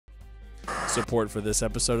Support for this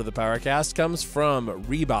episode of the PowerCast comes from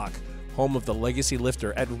Reebok, home of the legacy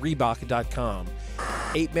lifter at Reebok.com.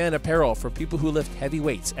 8-Man Apparel for people who lift heavy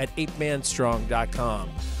weights at 8manstrong.com.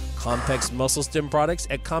 Compex Muscle Stim products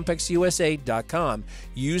at CompexUSA.com.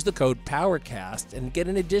 Use the code PowerCast and get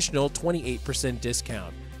an additional 28%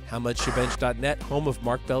 discount. HowMuchYouBench.net, home of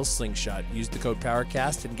Mark Bell's Slingshot. Use the code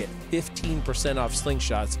PowerCast and get 15% off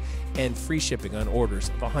Slingshots and free shipping on orders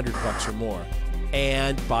of $100 or more.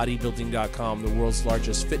 And Bodybuilding.com, the world's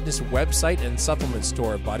largest fitness website and supplement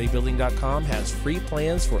store. Bodybuilding.com has free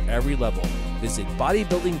plans for every level. Visit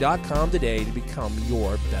Bodybuilding.com today to become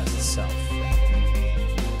your best self.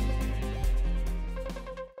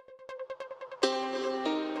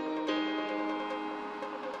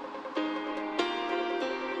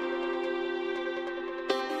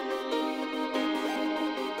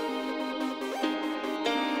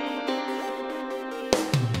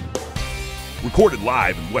 Recorded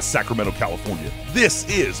live in West Sacramento, California, this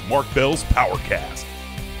is Mark Bell's PowerCast.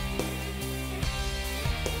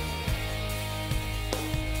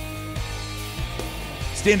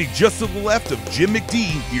 Standing just to the left of Jim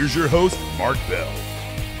McDonald, here's your host, Mark Bell.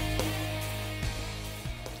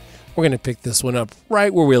 We're going to pick this one up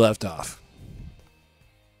right where we left off.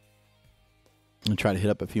 And try to hit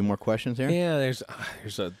up a few more questions here. Yeah, there's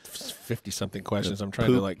a 50-something questions. I'm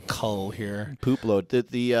trying to cull here. Poop load.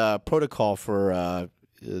 The protocol for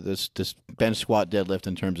this bench squat deadlift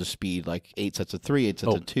in terms of speed, like 8 sets of 3, 8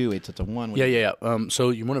 sets of 2, 8 sets of 1. Yeah. So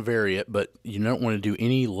you want to vary it, but you don't want to do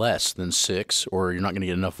any less than 6, or you're not going to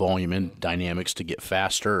get enough volume in dynamics to get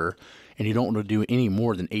faster. And you don't want to do any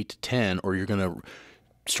more than 8 to 10, or you're going to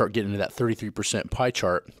start getting into that 33% pie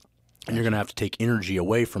chart. And you're going to have to take energy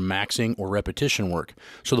away from maxing or repetition work.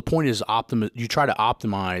 So the point is you try to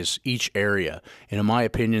optimize each area. And in my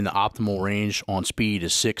opinion, the optimal range on speed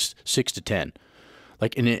is 6 to 10.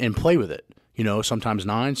 And play with it. You know, sometimes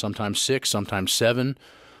 9, sometimes 6, sometimes 7.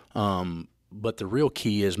 But the real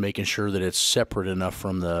key is making sure that it's separate enough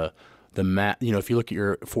from the math. You know, if you look at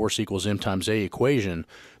your force equals M times A equation,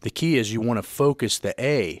 the key is you want to focus the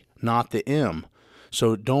A, not the M.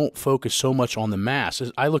 So don't focus so much on the mass.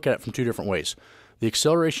 I look at it from two different ways. The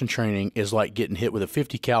acceleration training is like getting hit with a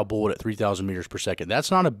 50 cal bullet at 3,000 meters per second. That's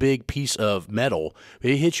not a big piece of metal. If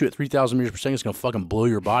it hits you at 3,000 meters per second, it's going to fucking blow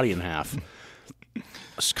your body in half.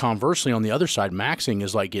 Conversely, on the other side, maxing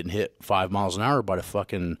is like getting hit 5 miles an hour by a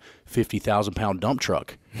fucking 50,000-pound dump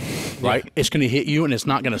truck, right? It's going to hit you, and it's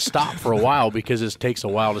not going to stop for a while because it takes a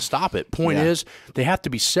while to stop it. Point is, they have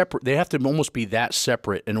to be separate. They have to almost be that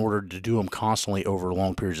separate in order to do them constantly over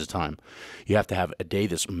long periods of time. You have to have a day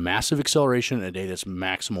that's massive acceleration and a day that's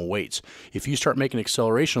maximal weights. If you start making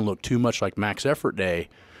acceleration look too much like max effort day,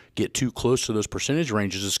 get too close to those percentage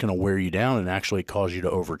ranges, it's going to wear you down and actually cause you to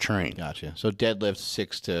overtrain. Gotcha. So deadlift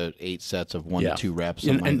 6 to 8 sets of 1 to 2 reps.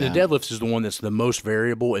 And the deadlift is the one that's the most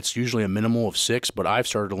variable. It's usually a minimal of 6, but I've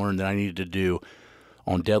started to learn that I needed to do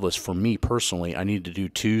on deadlifts, for me personally, I needed to do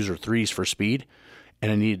 2s or 3s for speed,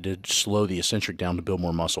 and I needed to slow the eccentric down to build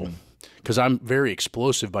more muscle. Because I'm very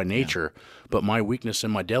explosive by nature, but my weakness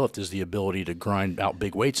in my deadlift is the ability to grind out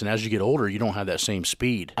big weights. And as you get older, you don't have that same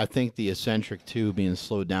speed. I think the eccentric, too, being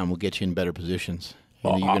slowed down will get you in better positions.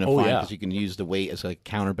 You're going to find because you can use the weight as a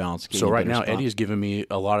counterbalance. So right now, Eddie is giving me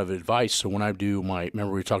a lot of advice. So when I do remember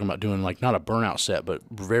we were talking about doing like not a burnout set, but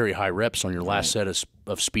very high reps on your last set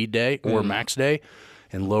of speed day or max day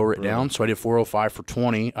and lower it down. So I did 405 for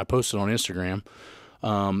 20. I posted on Instagram.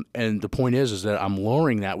 And the point is that I'm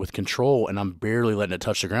lowering that with control, and I'm barely letting it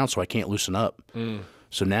touch the ground, so I can't loosen up.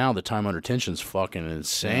 So now the time under tension is fucking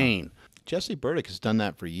insane. Jesse Burdick has done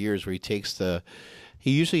that for years, where he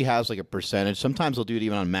usually has like a percentage. Sometimes he'll do it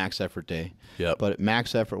even on max effort day. Yep. But at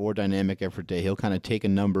max effort or dynamic effort day, he'll kind of take a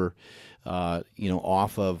number,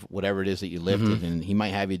 off of whatever it is that you lifted, and he might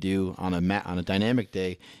have you do on a dynamic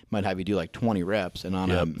day, might have you do like 20 reps, and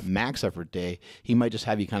on a max effort day, he might just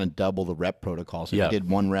have you kind of double the rep protocol. So if you did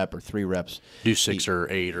 1 rep or 3 reps, do 6 or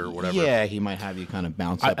 8 or whatever. Yeah, he might have you kind of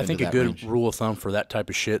bounce up. I think a good range. Rule of thumb for that type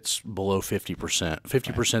of shit's below 50%.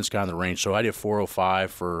 50%'s kind of the range. So I did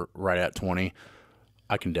 405 for right at 20.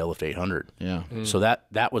 I can deadlift 800. Yeah. So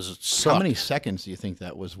that was sucked. How many seconds do you think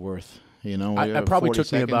that was worth? You know, I probably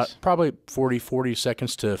took me about 40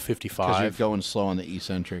 seconds to 55. Because you're going slow on the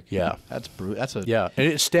eccentric. Yeah. That's and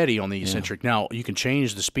it's steady on the eccentric. Now, you can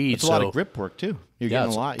change the speed. It's a lot of grip work, too. You're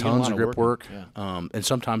getting a lot. Tons of grip work. Yeah. And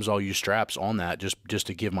sometimes I'll use straps on that just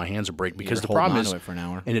to give my hands a break. Because You're the problem is, for an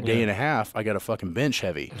hour. in a day and a half, I got to fucking bench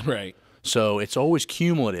heavy. Right. So it's always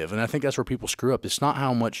cumulative. And I think that's where people screw up. It's not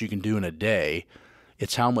how much you can do in a day.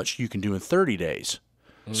 It's how much you can do in 30 days.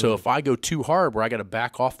 So if I go too hard where I got to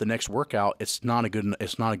back off the next workout, it's not a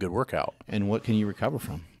good workout. And what can you recover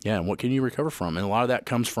from? Yeah, and what can you recover from? And a lot of that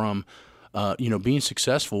comes from, being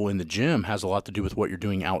successful in the gym has a lot to do with what you're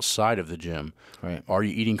doing outside of the gym. Right. Are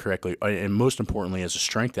you eating correctly? And most importantly, as a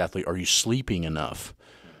strength athlete, are you sleeping enough?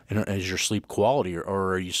 And is your sleep quality,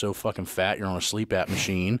 or are you so fucking fat you're on a sleep app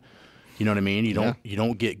machine? You know what I mean? You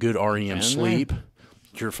don't get good REM sleep.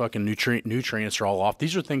 Your fucking nutrients are all off.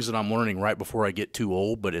 These are things that I'm learning right before I get too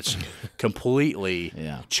old, but it's completely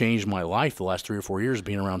changed my life the last 3 or 4 years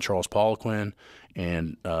being around Charles Poliquin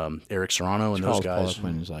and Eric Serrano and those guys. Charles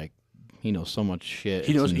Poliquin is like, he knows so much shit.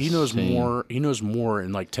 He knows more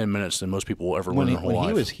in like 10 minutes than most people will ever learn in their whole life. When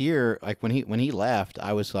he was here, like when he left,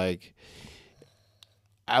 I was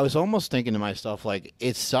almost thinking to myself, like,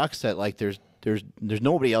 it sucks that like there's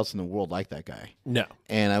nobody else in the world like that guy. No.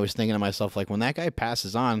 And I was thinking to myself, like, when that guy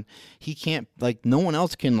passes on, he can't, like, no one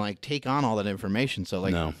else can, like, take on all that information. So,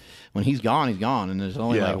 like, when he's gone, he's gone, and there's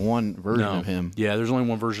only like one version of him. Yeah, there's only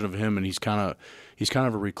one version of him, and he's kind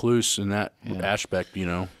of a recluse in that aspect, you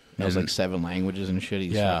know. He has like 7 languages and shit.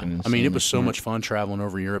 He's I mean, it was so much fun traveling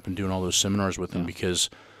over Europe and doing all those seminars with him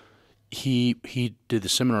because he did the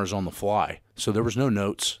seminars on the fly. So there was no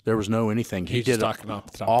notes. There was no anything. He did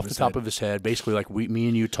off the top of his head, basically like me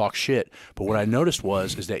and you talk shit. But what I noticed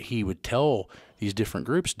is that he would tell these different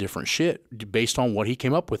groups different shit based on what he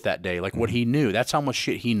came up with that day, like what he knew. That's how much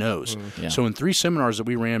shit he knows. Yeah. So in 3 seminars that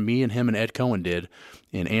we ran, me and him and Ed Cohen did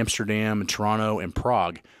in Amsterdam and Toronto and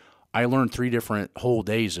Prague, I learned 3 different whole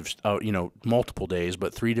days of, multiple days,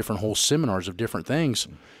 but 3 different whole seminars of different things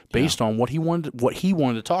based on what he wanted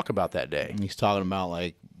to talk about that day. And he's talking about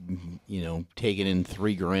like, taking in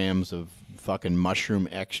 3 grams of fucking mushroom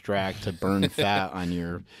extract to burn fat on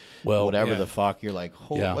your whatever the fuck. You're like,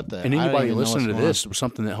 what the? And anybody listening to this was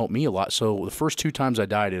something that helped me a lot. So the first 2 times I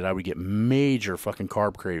dieted, I would get major fucking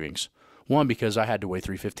carb cravings. One, because I had to weigh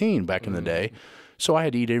 315 back in the day. So I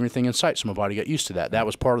had to eat everything in sight, so my body got used to that. That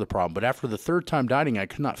was part of the problem. But after the 3rd time dieting, I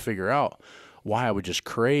could not figure out why I would just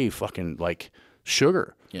crave fucking, like,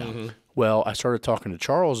 sugar. Yeah. Mm-hmm. Well, I started talking to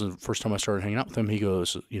Charles, and the first time I started hanging out with him, he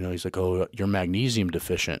goes, he's like, "Oh, you're magnesium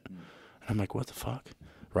deficient." And I'm like, "What the fuck?"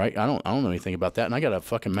 Right? I don't know anything about that, and I got a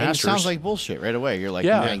fucking master's. And it sounds like bullshit right away. You're like,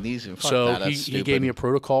 magnesium. Fuck so that. he gave me a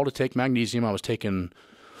protocol to take magnesium. I was taking,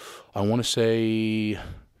 I want to say,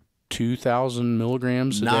 2,000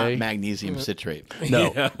 milligrams a day. Not magnesium citrate.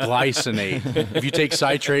 No, glycinate. If you take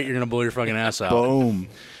citrate, you're going to blow your fucking ass out. Boom.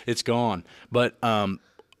 It's gone. But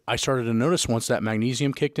I started to notice once that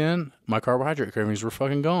magnesium kicked in, my carbohydrate cravings were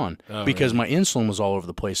fucking gone because my insulin was all over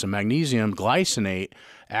the place. And magnesium glycinate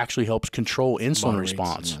actually helps control insulin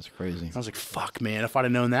response. Yeah, that's crazy. I was like, fuck, man, if I'd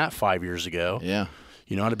have known that 5 years ago. Yeah.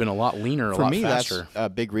 I'd have been a lot leaner, a lot faster. That's a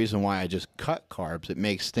big reason why I just cut carbs. It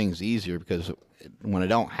makes things easier because when I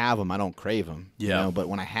don't have them, I don't crave them. Yeah. But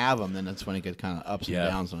when I have them, then that's when it gets kind of ups and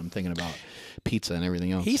downs when I'm thinking about pizza and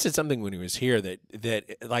everything else. He said something when he was here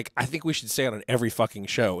that like I think we should say it on every fucking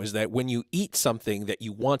show is that when you eat something that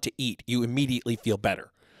you want to eat, you immediately feel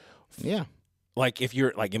better. Yeah. Like if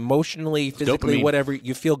you're like emotionally, physically, Dopamine. whatever,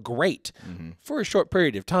 you feel great for a short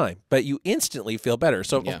period of time, but you instantly feel better.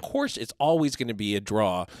 So of course it's always going to be a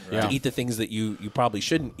draw to eat the things that you probably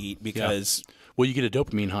shouldn't eat because well, you get a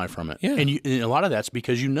dopamine high from it. Yeah. And a lot of that's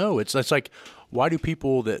because it's like, why do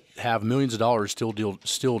people that have millions of dollars still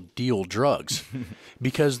deal drugs?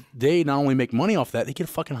 Because they not only make money off that, they get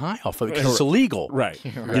a fucking high off of it because it's illegal. Right.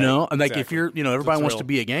 And like if you're, everybody wants to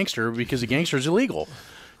be a gangster because a gangster is illegal.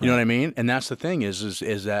 You know what I mean? And that's the thing is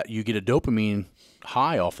that you get a dopamine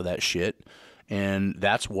high off of that shit, and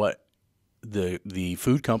that's what the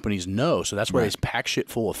food companies know. So that's why they pack shit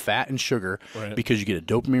full of fat and sugar because you get a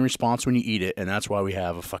dopamine response when you eat it, and that's why we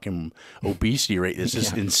have a fucking obesity rate that's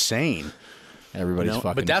just insane. Everybody's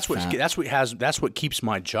fucking But that's what keeps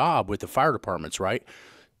my job with the fire departments, right?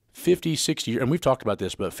 50, 60 years, and we've talked about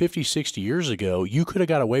this, but 50, 60 years ago, you could have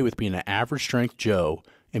got away with being an average strength Joe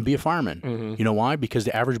and be a fireman. You know why? Because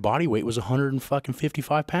the average body weight was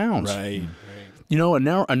 155 pounds. Right. And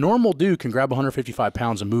now a normal dude can grab 155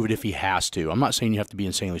 pounds and move it if he has to. I'm not saying you have to be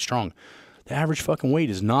insanely strong. The average fucking weight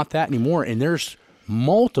is not that anymore, and there's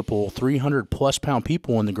multiple 300-plus pound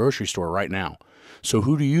people in the grocery store right now. So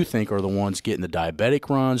who do you think are the ones getting the diabetic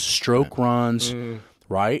runs, stroke runs,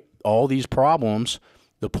 right? All these problems.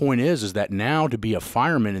 The point is that now to be a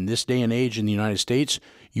fireman in this day and age in the United States,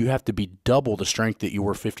 you have to be double the strength that you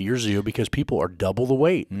were 50 years ago because people are double the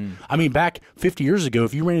weight. I mean, back 50 years ago,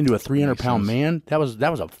 if you ran into a 300-pound man, that was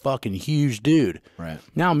a fucking huge dude. Right.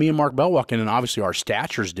 Now, me and Mark Bell walk in, and obviously our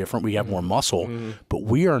stature is different. We have more muscle, but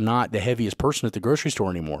we are not the heaviest person at the grocery store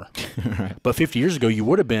anymore. Right. But 50 years ago, you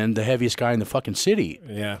would have been the heaviest guy in the fucking city.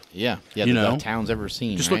 Yeah. Yeah. Yeah. You the know? best town's ever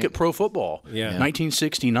seen. Just right? look at pro football. Yeah.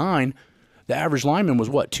 1969, the average lineman was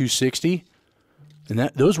what, 260? And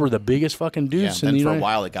those were the biggest fucking dudes Yeah. in Then the for a United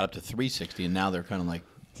while it got up to 360, and now they're kind of like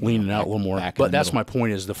leaning out a little more. back in But the that's middle. my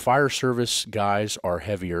point is the fire service guys are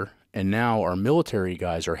heavier, and now our military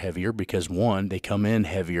guys are heavier because, one, they come in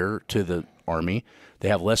heavier to the Army. They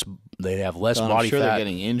have less So body I'm sure fat. they're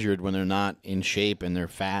getting injured when they're not in shape and they're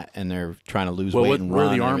fat and they're trying to lose Well, weight and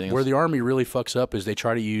run. where the Army really fucks up is they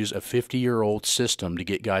try to use a 50-year-old system to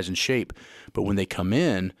get guys in shape. But when they come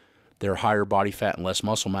in, they're higher body fat and less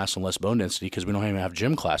muscle mass and less bone density because we don't even have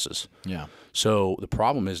gym classes. Yeah. So the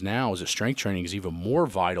problem is now is that strength training is even more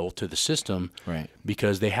vital to the system, Right.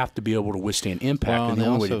 Because they have to be able to withstand impact, Well, and the they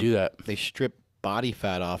only way to also- do that, They strip body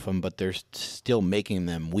fat off them, but they're still making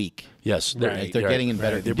them weak. yes, Like they're getting in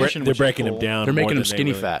better They're condition. they're which is breaking cool. them down. they're more making them than they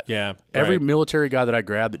skinny really- fat. Yeah. Every right. military guy that I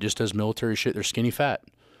grab that just does military shit, they're skinny fat.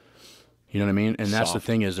 You know what I mean? And that's the Soft.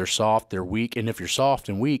 thing is they're soft, they're weak, and if you're soft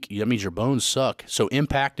and weak, that means your bones suck. So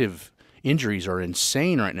impactive injuries are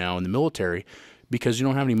insane right now in the military because you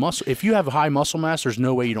don't have any muscle. If you have high muscle mass, there's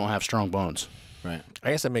no way you don't have strong bones. Right.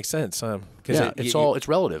 I guess that makes sense. Yeah, it's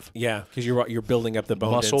relative. Yeah, because you're building up the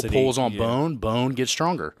bone Muscle density. pulls on Yeah. bone gets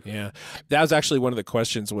stronger. Yeah, that was actually one of the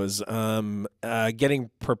questions was getting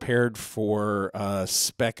prepared for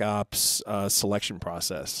spec ops selection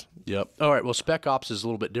process. Yep. All right. Well, spec ops is a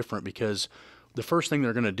little bit different because the first thing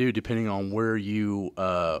they're going to do, depending on where you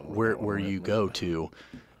where you go to,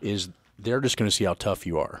 is they're just going to see how tough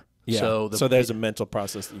you are. Yeah. So, there's a mental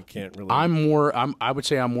process that you can't really. I would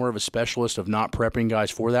say I'm more of a specialist of not prepping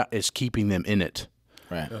guys for that, is keeping them in it.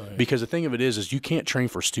 Right. Because the thing of it is you can't train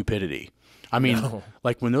for stupidity. I mean,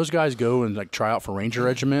 like when those guys go and like try out for Ranger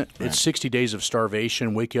Regiment, it's 60 days of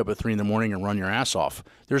starvation, wake you up at 3 a.m. and run your ass off.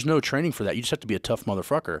 There's no training for that. You just have to be a tough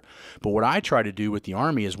motherfucker. But what I try to do with the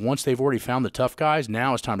Army is once they've already found the tough guys,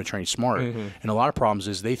 now it's time to train smart. And a lot of problems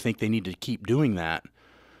is they think they need to keep doing that,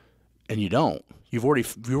 and you don't. You've already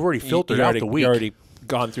filtered out the weak. You've already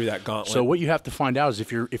gone through that gauntlet. So what you have to find out is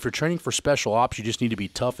if you're training for special ops, you just need to be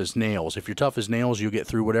tough as nails. If you're tough as nails, you'll get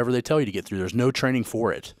through whatever they tell you to get through. There's no training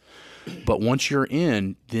for it. But once you're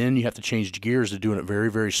in, then you have to change gears to doing it very,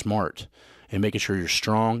 very smart and making sure you're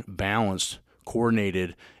strong, balanced,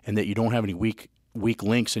 coordinated, and that you don't have any weak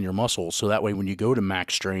links in your muscles. So that way when you go to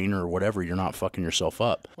max strain or whatever, you're not fucking yourself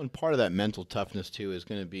up. And part of that mental toughness too is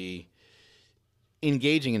going to be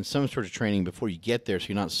engaging in some sort of training before you get there, so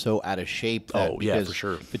you're not so out of shape. That, Oh, yeah, because for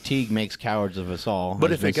sure. Fatigue makes cowards of us all.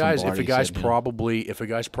 But as if a Vincent guy's Blarty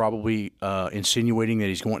said, probably insinuating that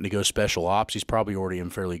he's wanting to go special ops, he's probably already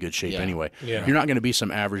in fairly good shape Yeah. anyway. Yeah. You're not going to be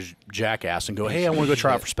some average jackass and go, "Hey, I want to go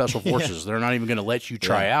try out for special forces." They're not even going to let you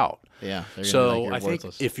try out. Yeah. they're gonna be So like, "You're I think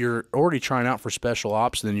worthless." if you're already trying out for special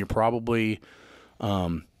ops, then you probably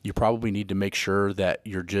need to make sure that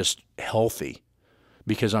you're just healthy.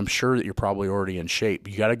 Because I'm sure that you're probably already in shape.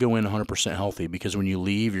 You got to go in 100% healthy because when you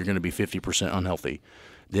leave, you're going to be 50% unhealthy.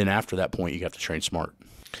 Then after that point, you have to train smart.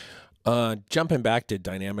 Jumping back to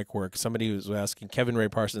dynamic work, somebody was asking, Kevin Ray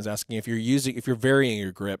Parsons asking if you're varying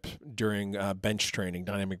your grip during bench training,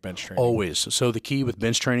 dynamic bench training. Always. So the key with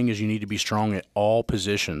bench training is you need to be strong at all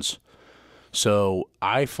positions. So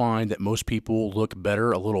I find that most people look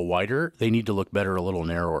better a little wider. They need to look better a little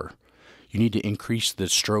narrower. You need to increase the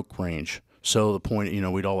stroke range. So the point,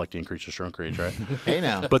 we'd all like to increase the stroke range, right? Hey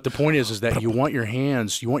now. But the point is that you want your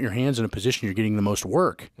hands in a position you're getting the most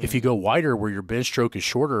work. If you go wider where your bench stroke is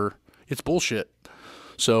shorter, it's bullshit.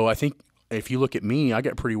 So I think if you look at me, I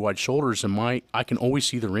got pretty wide shoulders and I can always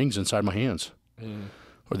see the rings inside my hands.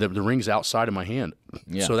 Or the rings outside of my hand.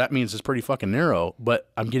 Yeah. So that means it's pretty fucking narrow, but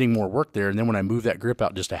I'm getting more work there. And then when I move that grip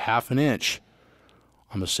out just a half an inch,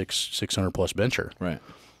 I'm a 600 plus bencher. Right.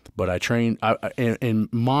 But I train in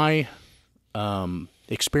my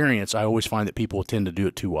experience, I always find that people tend to do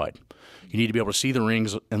it too wide. You need to be able to see the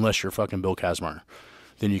rings unless you're fucking Bill Kazmaier.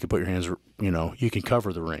 Then you can put your hands, you can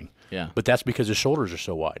cover the ring. Yeah. But that's because his shoulders are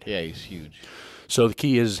so wide. Yeah, he's huge. So the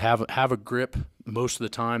key is have a grip most of the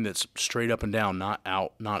time that's straight up and down, not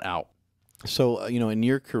out. So, in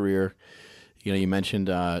your career, you mentioned,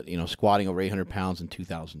 squatting over 800 pounds in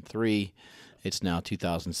 2003. It's now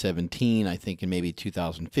 2017. I think in maybe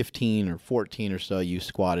 2015 or 14 or so, you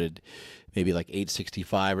squatted maybe like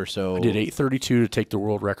 865 or so. I did 832 to take the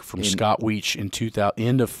world record from Scott Weech in 2000,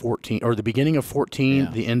 end of 14, or the beginning of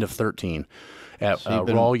 14, the end of 13 at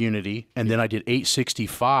Raw Unity. And then I did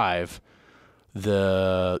 865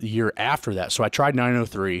 the year after that. So I tried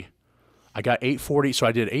 903. I got 840. So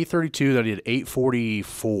I did 832, then I did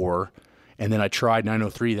 844. And then I tried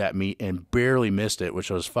 903 that meet and barely missed it, which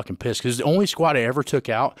I was fucking pissed. Because it's the only squat I ever took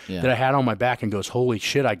out that I had on my back and goes, holy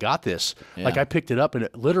shit, I got this. Yeah. Like I picked it up and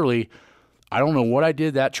it literally, I don't know what I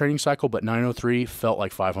did that training cycle, but 903 felt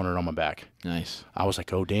like 500 on my back. Nice. I was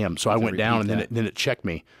like, oh, damn. So I went down and then it checked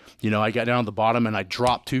me. You know, I got down at the bottom and I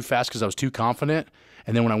dropped too fast because I was too confident.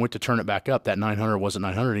 And then when I went to turn it back up, that 900 wasn't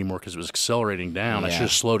 900 anymore because it was accelerating down. I should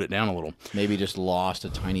have slowed it down a little. Maybe just lost a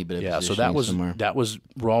tiny bit of so somewhere. that was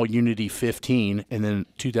Raw Unity 15, and then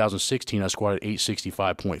 2016 I squatted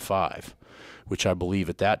 865.5, which I believe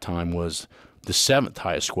at that time was the 7th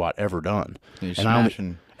highest squat ever done. And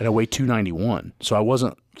I weighed 291, so I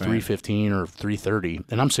wasn't 315 or 330,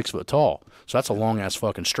 and I'm 6 foot tall, so that's a long ass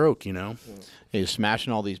fucking stroke, you know. You're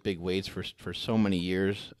smashing all these big weights for so many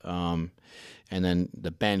years. And then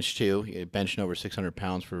the bench too, benching over 600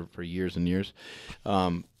 pounds for years and years.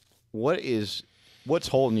 What's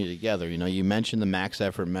holding you together? You know, you mentioned the max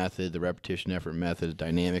effort method, the repetition effort method, the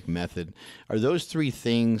dynamic method. Are those three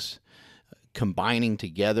things combining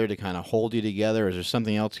together to kind of hold you together? Or is there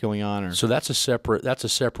something else going on? Or? So that's a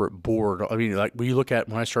separate board. I mean, like when you look at,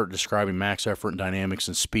 when I start describing max effort and dynamics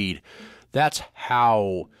and speed, that's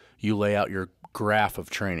how you lay out your graph of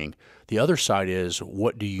training. The other side is,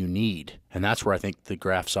 what do you need? And that's where I think the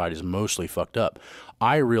graph side is mostly fucked up.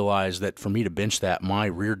 I realize that for me to bench that, my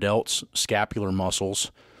rear delts, scapular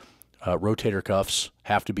muscles, rotator cuffs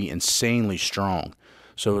have to be insanely strong.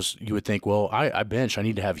 So you would think, well, I bench, I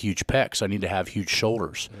need to have huge pecs, I need to have huge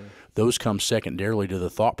shoulders. Those come secondarily to the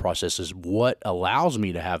thought process. Is what allows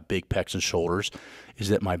me to have big pecs and shoulders is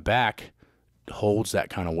that my back holds that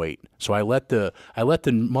kind of weight. So I let the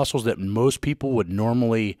muscles that most people would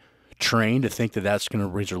normally train to think that that's going to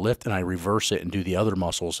raise or lift, and I reverse it and do the other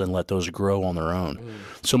muscles and let those grow on their own.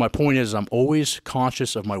 So my point is, I'm always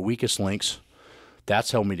conscious of my weakest links.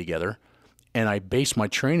 That's held me together. And I base my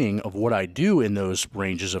training of what I do in those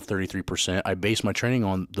ranges of 33%. I base my training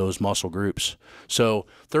on those muscle groups. So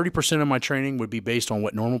 30% of my training would be based on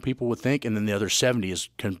what normal people would think, and then the other 70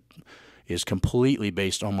 is completely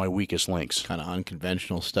based on my weakest links. Kind of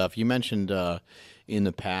unconventional stuff. You mentioned in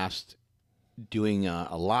the past doing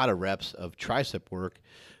a lot of reps of tricep work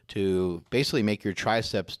to basically make your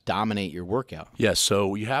triceps dominate your workout. Yes,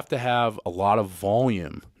 so you have to have a lot of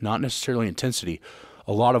volume, not necessarily intensity,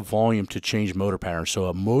 a lot of volume to change motor patterns.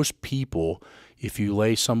 So most people, if you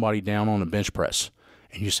lay somebody down on a bench press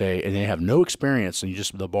and you say, and they have no experience and you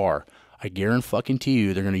just the bar, I guarantee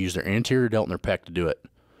you they're going to use their anterior delt and their pec to do it.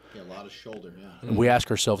 Yeah, a lot of shoulder, yeah. And we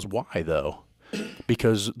ask ourselves, why though?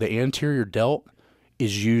 Because the anterior delt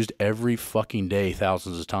is used every fucking day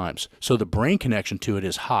thousands of times. So the brain connection to it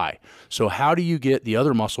is high. So how do you get the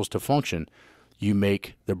other muscles to function? You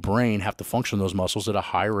make the brain have to function those muscles at a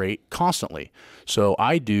high rate constantly. So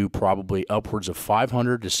I do probably upwards of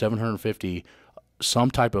 500 to 750 some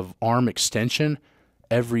type of arm extension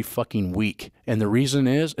every fucking week. And the reason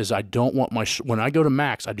is I don't want my, when I go to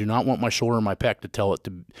max, I do not want my shoulder and my pec to tell it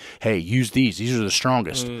to, hey, use these are the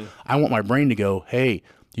strongest. I want my brain to go, hey,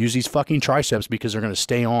 use these fucking triceps because they're going to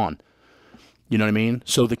stay on. You know what I mean?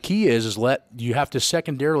 So the key is you have to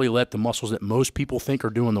secondarily let the muscles that most people think are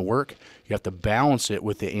doing the work, you have to balance it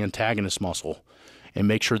with the antagonist muscle and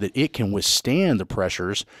make sure that it can withstand the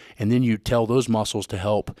pressures. And then you tell those muscles to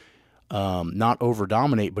help not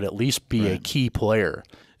over-dominate, but at least be a key player.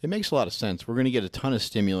 It makes a lot of sense. We're going to get a ton of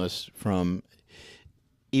stimulus from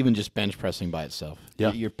even just bench pressing by itself.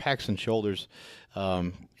 Yeah. Your pecs and shoulders,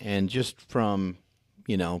 and just from,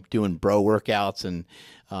 you know, doing bro workouts and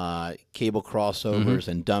cable crossovers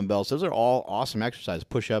and dumbbells. Those are all awesome exercises.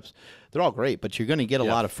 Push-ups, they're all great, but you're going to get a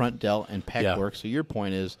lot of front delt and pec work. So your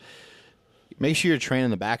point is, make sure you're training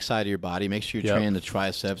the backside of your body. Make sure you're training the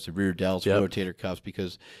triceps, the rear delts, rotator cuffs,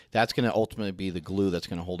 because that's going to ultimately be the glue that's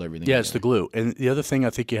going to hold everything together. It's the glue. And the other thing I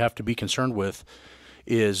think you have to be concerned with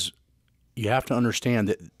is you have to understand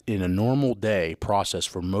that in a normal day process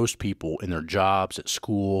for most people in their jobs, at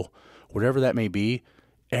school, whatever that may be,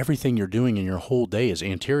 everything you're doing in your whole day is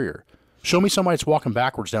anterior. Show me somebody that's walking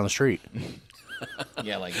backwards down the street.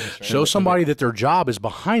 Yeah, like this, right? Show somebody that their job is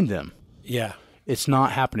behind them. Yeah. It's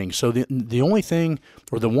not happening. So the only thing,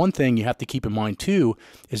 or the one thing you have to keep in mind too,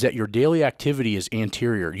 is that your daily activity is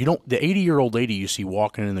anterior. You don't, the 80-year-old lady you see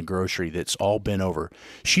walking in the grocery that's all bent over,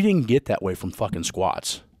 she didn't get that way from fucking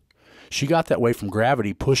squats. She got that way from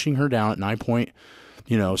gravity pushing her down at 9 point,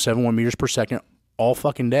 71 meters per second all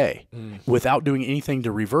fucking day without doing anything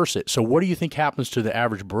to reverse it. So what do you think happens to the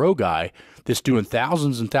average bro guy that's doing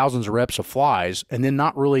thousands and thousands of reps of flies and then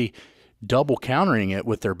not really double countering it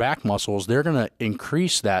with their back muscles? They're going to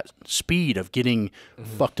increase that speed of getting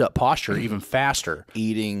fucked up posture even faster.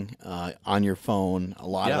 Eating on your phone, a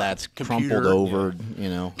lot of that's Computer, crumpled over,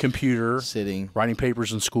 computer, sitting, writing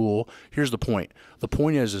papers in school. Here's the point. The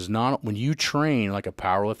point is not when you train like a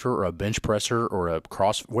powerlifter or a bench presser or a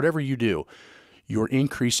cross, whatever you do, you're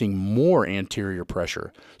increasing more anterior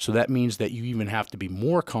pressure. So that means that you even have to be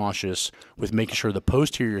more conscious with making sure the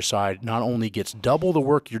posterior side not only gets double the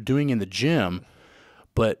work you're doing in the gym,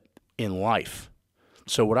 but in life.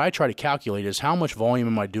 So what I try to calculate is how much volume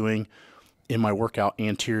am I doing in my workout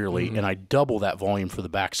anteriorly, and I double that volume for the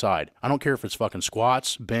backside. I don't care if it's fucking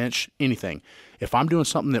squats, bench, anything. If I'm doing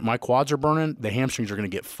something that my quads are burning, the hamstrings are going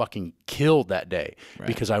to get fucking killed that day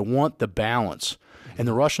because I want the balance. And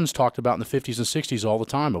the Russians talked about in the 50s and 60s all the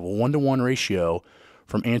time of a 1-to-1 ratio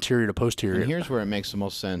from anterior to posterior. And here's where it makes the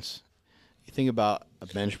most sense. You think about a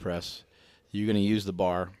bench press. You're going to use the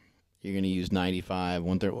bar. You're going to use 95,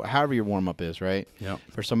 130, however your warm-up is, right? Yeah.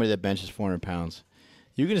 For somebody that benches 400 pounds.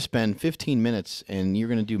 You're going to spend 15 minutes, and you're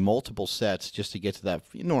going to do multiple sets just to get to that.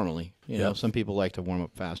 Normally, some people like to warm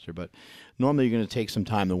up faster, but normally you're going to take some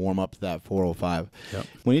time to warm up to that 405. Yep.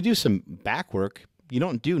 When you do some back work, you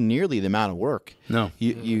don't do nearly the amount of work. No.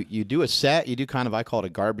 You do a set. You do kind of, I call it a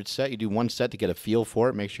garbage set. You do one set to get a feel for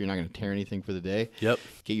it, make sure you're not going to tear anything for the day. Yep.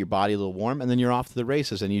 Get your body a little warm, and then you're off to the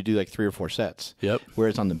races, and you do like 3 or 4 sets. Yep.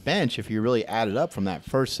 Whereas on the bench, if you really add it up from that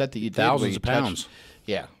first set that you did, Thousands of pounds.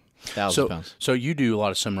 Thousands of pounds. So you do a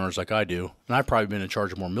lot of seminars like I do, and I've probably been in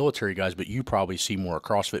charge of more military guys, but you probably see more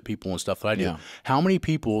CrossFit people and stuff that I do. Yeah. How many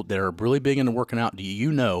people that are really big into working out do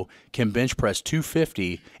you know can bench press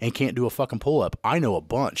 250 and can't do a fucking pull-up? I know a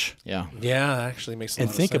bunch. Yeah. Yeah, that actually makes a lot And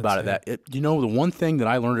of think sense, about it, the one thing that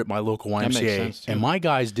I learned at my local makes YMCA, sense, too. and my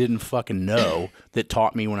guys didn't fucking know that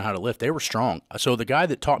taught me how to lift. They were strong. So the guy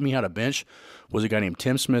that taught me how to bench was a guy named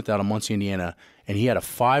Tim Smith out of Muncie, Indiana, and he had a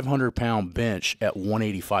 500-pound bench at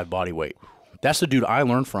 185 body weight. That's the dude I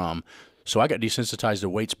learned from. So I got desensitized to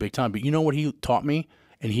weights big time. But you know what he taught me?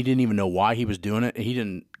 And he didn't even know why he was doing it. And he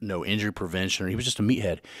didn't know injury prevention, or he was just a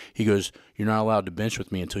meathead. He goes, "You're not allowed to bench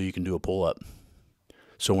with me until you can do a pull-up."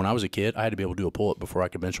 So when I was a kid, I had to be able to do a pull-up before I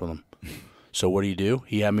could bench with him. So what do?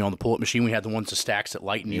 He had me on the pull-up machine. We had the ones, the stacks that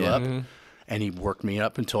lighten you up. And he worked me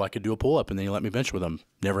up until I could do a pull-up, and then he let me bench with him.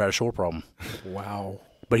 Never had a shoulder problem. Wow.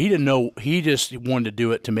 But he didn't know. He just wanted to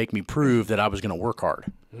do it to make me prove that I was going to work hard.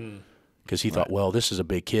 Because he thought, well, this is a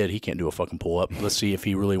big kid. He can't do a fucking pull-up. Let's see if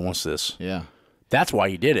he really wants this. Yeah. That's why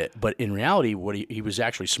he did it. But in reality, what he was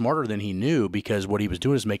actually smarter than he knew, because what he was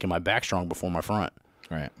doing is making my back strong before my front.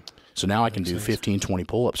 Right. So now I can do 15, 20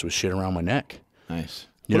 pull-ups with shit around my neck. Nice.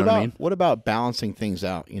 You know what I mean? What about balancing things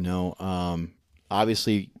out?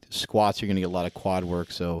 Obviously squats, you're going to get a lot of quad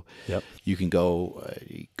work, so you can go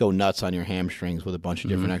nuts on your hamstrings with a bunch of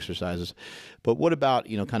different exercises. But what about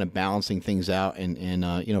kind of balancing things out?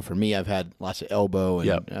 And for me, I've had lots of elbow,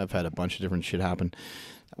 and I've had a bunch of different shit happen.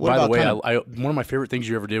 By the way, one of my favorite things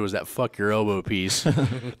you ever did was that fuck your elbow piece.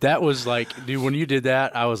 That was like, dude, when you did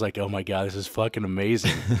that, I was like, oh my God, this is fucking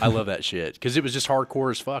amazing. I love that shit. Because it was just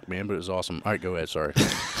hardcore as fuck, man, but it was awesome. All right, go ahead, sorry.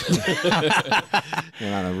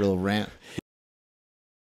 Went on a real rant.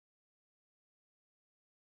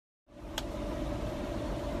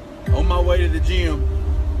 On my way to the gym,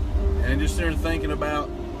 and just there thinking about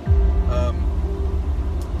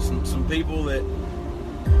some people that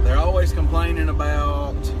they're always complaining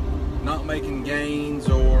about not making gains,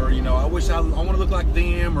 or I wish I want to look like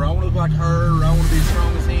them, or I want to look like her, or I want to be as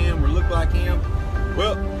strong as him, or look like him.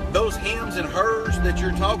 Well, those hims and hers that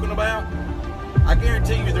you're talking about, I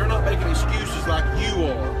guarantee you they're not making excuses like you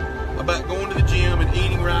are about going to the gym and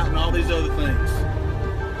eating right and all these other things.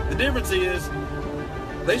 The difference is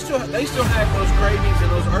they still have those cravings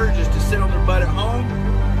and those urges to sit on their butt at home.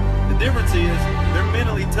 The difference is they're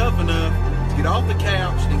mentally tough enough to get off the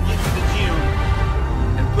couch and get to the gym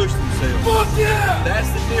and push themselves. Fuck yeah! That's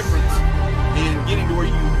the difference in getting to where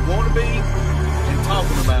you want to be and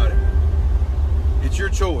talking about it. It's your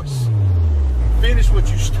choice. Finish what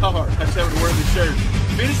you start. That's how to wear the shirt.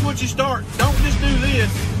 Finish what you start. Don't just do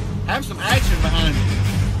this. Have some action behind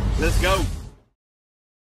it. Let's go.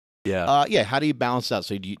 Yeah. How do you balance out?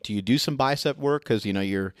 So do you do some bicep work? Because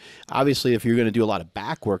you're obviously, if you're going to do a lot of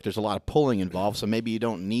back work, there's a lot of pulling involved. So maybe you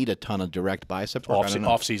don't need a ton of direct bicep work.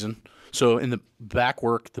 Off season. So in the back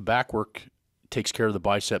work takes care of the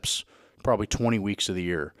biceps probably 20 weeks of the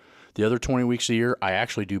year. The other 20 weeks of the year, I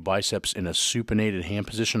actually do biceps in a supinated hand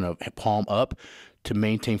position of palm up to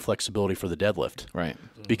maintain flexibility for the deadlift. Right.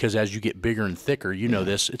 Because as you get bigger and thicker, you know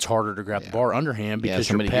this, it's harder to grab the bar underhand because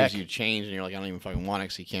somebody your pec. gives you change and you're like, I don't even fucking want it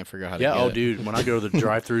because you can't figure out how to Yeah, get it. dude, when I go to the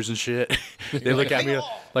drive-thrus and shit, they look at me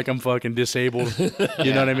like I'm fucking disabled.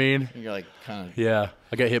 You know what I mean? And you're like, kind of. Yeah,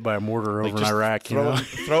 I got hit by a mortar over in Iraq. Throw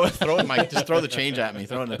it, Mike. Just throw the change at me.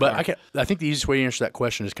 Throw it in the car. But I think the easiest way to answer that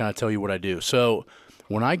question is kind of tell you what I do. So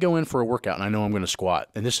when I go in for a workout and I know I'm going to squat,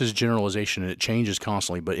 and this is generalization and it changes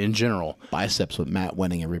constantly, but in general. Biceps with Matt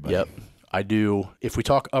Wenning, everybody. Yep. I do, if we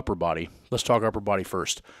talk upper body, let's talk upper body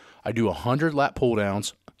first. I do 100 lat pull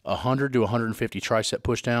downs, 100 to 150 tricep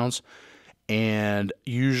push downs, and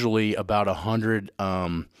usually about 100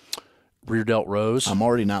 rear delt rows. I'm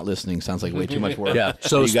already not listening. Sounds like way too much work. Yeah.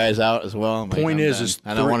 So you guys out as well? Point is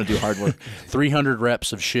I don't want to do hard work. 300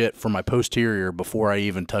 reps of shit for my posterior before I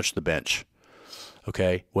even touch the bench.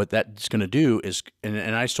 Okay, what that's going to do is,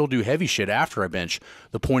 and I still do heavy shit after I bench.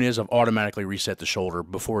 The point is, I've automatically reset the shoulder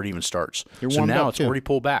before it even starts. So now it's already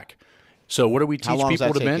pulled back. So what do we teach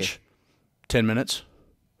people to bench? 10 minutes.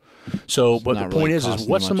 So, but the point is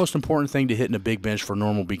what's the most important thing to hit in a big bench for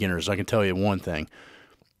normal beginners? I can tell you one thing: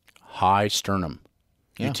 high sternum.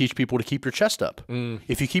 Yeah. You teach people to keep your chest up.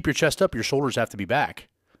 If you keep your chest up, your shoulders have to be back.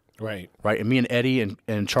 Right. Right. And me and Eddie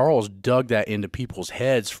and Charles dug that into people's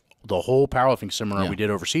heads. The whole powerlifting seminar we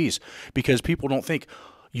did overseas, because people don't think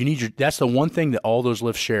you need your. That's the one thing that all those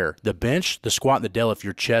lifts share: the bench, the squat, and the deadlift.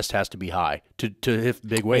 Your chest has to be high to hit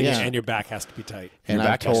big weights, and your back has to be tight. And your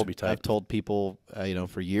back has to be tight. I've told people,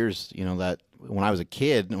 for years, that when I was a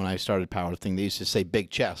kid, when I started powerlifting, they used to say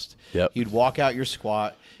big chest. Yep. You'd walk out your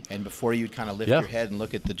squat, and before you'd kind of lift your head and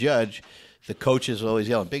look at the judge, the coaches would always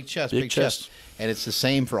yell, "Big chest, big chest." And it's the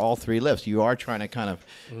same for all three lifts. You are trying to kind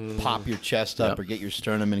of pop your chest up or get your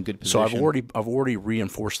sternum in a good position. So I've already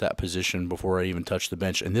reinforced that position before I even touch the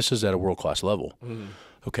bench, and this is at a world class level.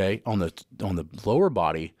 Okay, on the lower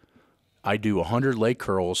body, I do 100 leg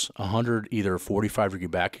curls, 100 either 45-degree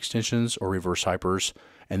back extensions or reverse hypers,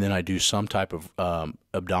 and then I do some type of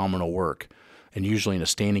abdominal work, and usually in a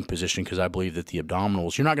standing position because I believe that the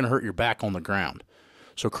abdominals, you're not going to hurt your back on the ground.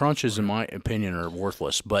 So crunches, in my opinion, are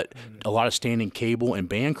worthless. But a lot of standing cable and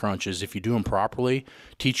band crunches, if you do them properly,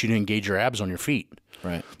 teach you to engage your abs on your feet.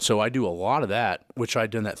 Right. So I do a lot of that, which I've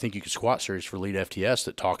done that Think You Can Squat series for Lead FTS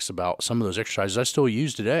that talks about some of those exercises I still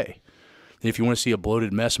use today. And if you want to see a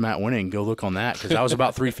bloated mess Matt Wenning, go look on that because I was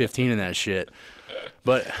about 315 in that shit.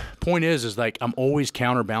 But point is like I'm always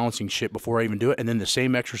counterbalancing shit before I even do it, and then the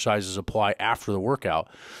same exercises apply after the workout.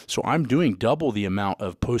 So I'm doing double the amount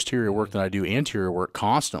of posterior work that I do anterior work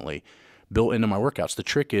constantly built into my workouts. The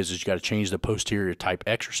trick is you got to change the posterior type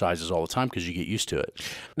exercises all the time because you get used to it.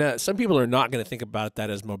 Now, some people are not going to think about that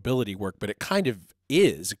as mobility work, but it kind of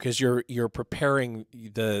is because you're preparing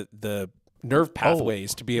the nerve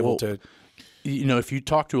pathways to be able to. If you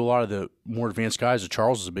talk to a lot of the more advanced guys,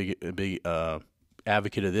 Charles is a big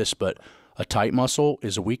advocate of this, but a tight muscle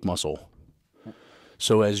is a weak muscle.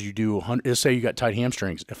 So as you do, let's say you got tight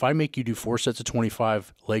hamstrings. If I make you do 4 sets of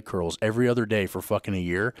 25 leg curls every other day for fucking a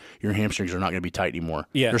year, your hamstrings are not going to be tight anymore.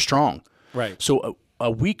 Yeah. They're strong. Right. So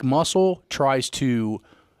a weak muscle tries to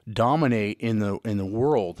dominate in the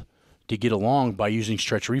world to get along by using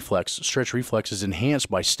stretch reflex. Stretch reflex is enhanced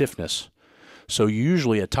by stiffness. So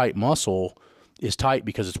usually a tight muscle is tight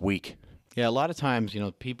because it's weak. Yeah, a lot of times,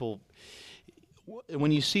 people,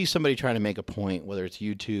 when you see somebody trying to make a point, whether it's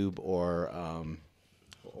YouTube or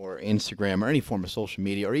Instagram or any form of social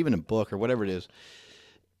media or even a book or whatever it is,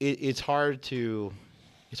 it's hard to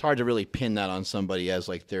really pin that on somebody as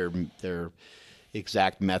like their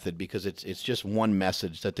exact method because it's just one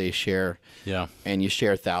message that they share. Yeah. And you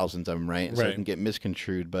share thousands of them, right? And so it can get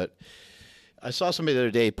misconstrued. But I saw somebody the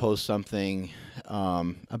other day post something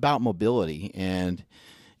about mobility, and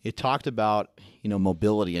it talked about,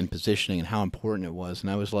 mobility and positioning and how important it was. And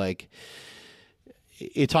I was like,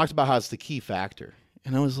 it talked about how it's the key factor.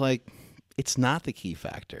 And I was like, it's not the key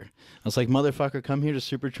factor. I was like, motherfucker, come here to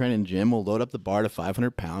Super Train and Gym. We'll load up the bar to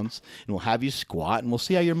 500 pounds, and we'll have you squat, and we'll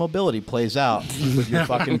see how your mobility plays out with your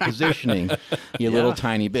fucking positioning, you little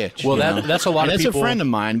tiny bitch. Well, that's a lot of people. That's a friend of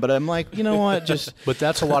mine, but I'm like, you know what? But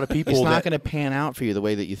that's a lot of people. It's not going to pan out for you the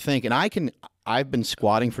way that you think. And I've been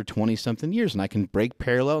squatting for 20-something years, and I can break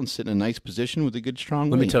parallel and sit in a nice position with a good, strong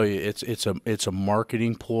weight. Let me tell you, it's a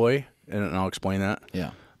marketing ploy, and I'll explain that.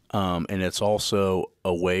 Yeah. And it's also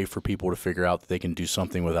a way for people to figure out that they can do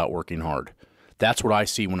something without working hard. That's what I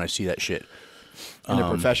see when I see that shit. And the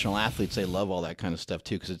professional athletes, they love all that kind of stuff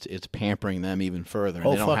too because it's pampering them even further.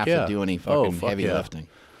 And they don't have to do any fucking heavy lifting.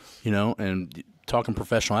 And talking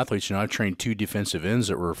professional athletes, I've trained 2 defensive ends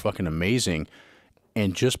that were fucking amazing.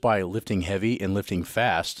 And just by lifting heavy and lifting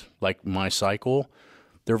fast, like my cycle,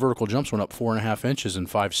 their vertical jumps went up 4.5 inches in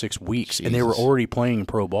 5-6 weeks, and they were already playing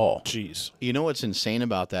pro ball. Jeez. You know what's insane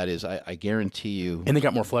about that is I guarantee you. And they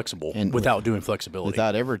got more flexible without doing flexibility.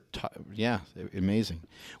 Without ever, amazing.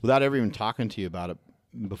 Without ever even talking to you about it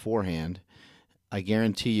beforehand, I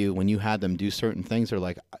guarantee you when you had them do certain things, they're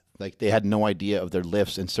like they had no idea of their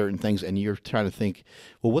lifts and certain things, and you're trying to think,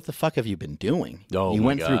 well, what the fuck have you been doing? Oh, you my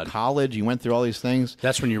went God. through college, you went through all these things.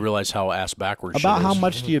 That's when you realize how ass backwards About shit how is.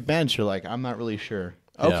 much do you bench? You're like, I'm not really sure.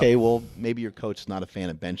 Yeah. Okay, well, maybe your coach is not a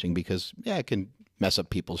fan of benching because, it can mess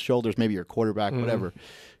up people's shoulders. Maybe your quarterback, whatever.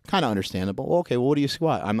 Kind of understandable. Well, okay, well, what do you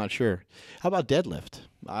squat? I'm not sure. How about deadlift?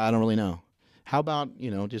 I don't really know. How about,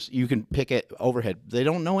 just you can pick it overhead. They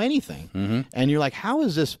don't know anything. And you're like, how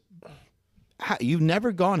is this? You've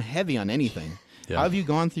never gone heavy on anything. Yeah. How have you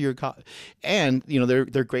gone through your and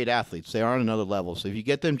they're great athletes. They are on another level. So if you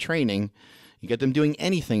get them training, you get them doing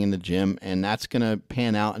anything in the gym, and that's gonna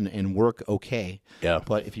pan out and work okay. Yeah.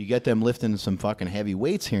 But if you get them lifting some fucking heavy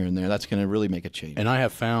weights here and there, that's gonna really make a change. And I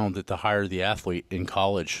have found that the higher the athlete in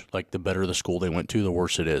college, like the better the school they went to, the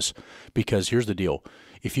worse it is. Because here's the deal: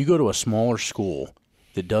 if you go to a smaller school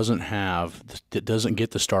that doesn't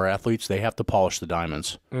get the star athletes, they have to polish the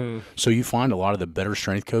diamonds. So you find a lot of the better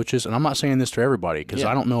strength coaches, and I'm not saying this to everybody because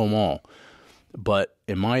I don't know them all, but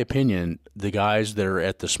in my opinion, the guys that are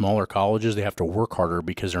at the smaller colleges, they have to work harder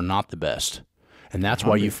because they're not the best. And that's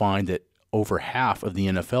why you find that over half of the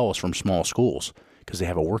NFL is from small schools because they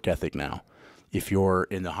have a work ethic now. If you're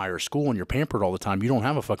in the higher school and you're pampered all the time, you don't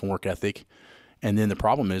have a fucking work ethic. And then the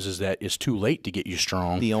problem is that it's too late to get you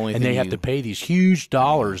strong. And they have to pay these huge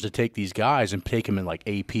dollars to take these guys and take them in like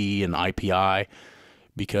AP and IPI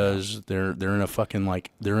because they're in a fucking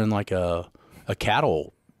they're in a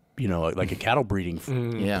cattle, like a cattle breeding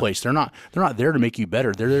place. They're not there to make you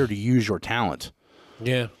better. They're there to use your talent.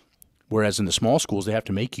 Yeah. Whereas in the small schools, they have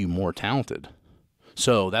to make you more talented.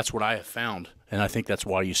 So that's what I have found. And I think that's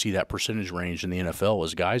why you see that percentage range in the NFL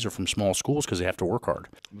is guys are from small schools because they have to work hard.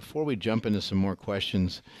 Before we jump into some more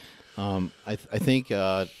questions, I think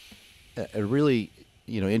a really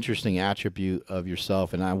interesting attribute of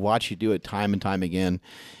yourself, and I watch you do it time and time again,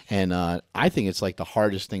 and I think it's like the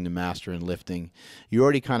hardest thing to master in lifting. You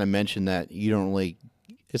already kind of mentioned that you don't really.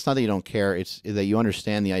 It's not that you don't care. It's that you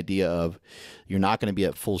understand the idea of you're not going to be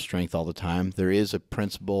at full strength all the time. There is a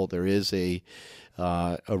principle. There is a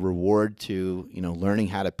reward to learning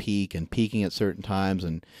how to peak and peaking at certain times,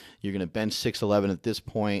 and you're going to bench 611 at this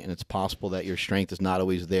point, and it's possible that your strength is not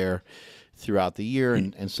always there throughout the year,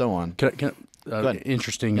 and so on.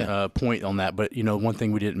 Interesting point on that, but one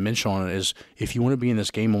thing we didn't mention on it is if you want to be in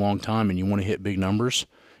this game a long time and you want to hit big numbers,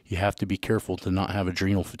 you have to be careful to not have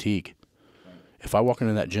adrenal fatigue. If I walk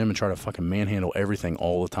into that gym and try to fucking manhandle everything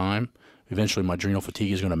all the time, eventually my adrenal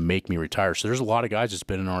fatigue is going to make me retire. So there's a lot of guys that's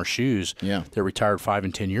been in our shoes that retired 5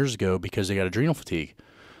 and 10 years ago because they got adrenal fatigue.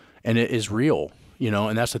 And it is real,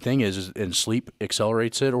 and that's the thing and sleep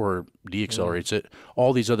accelerates it or deaccelerates it.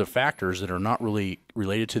 All these other factors that are not really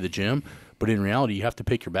related to the gym, but in reality, you have to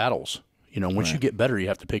pick your battles. Once you get better, you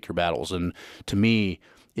have to pick your battles. And to me,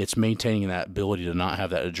 it's maintaining that ability to not have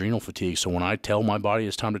that adrenal fatigue. So when I tell my body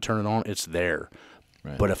it's time to turn it on, it's there.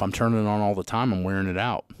 Right. But if I'm turning it on all the time, I'm wearing it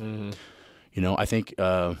out. I think,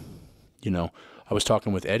 I was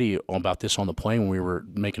talking with Eddie about this on the plane when we were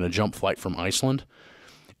making a jump flight from Iceland.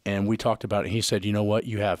 And we talked about it. He said, you know what?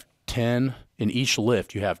 You have 10, in each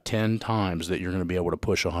lift, you have 10 times that you're going to be able to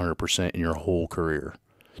push 100% in your whole career.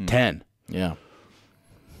 10. Yeah.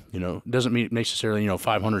 It doesn't mean necessarily,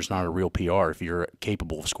 500 is not a real PR if you're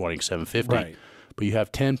capable of squatting 750. Right. But you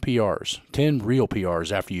have 10 PRs, 10 real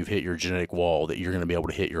PRs after you've hit your genetic wall that you're going to be able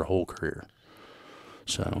to hit your whole career.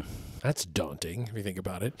 So that's daunting if you think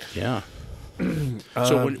about it. Yeah.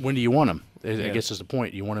 So when do you want them? I guess is the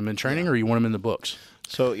point. You want them in training or you want them in the books?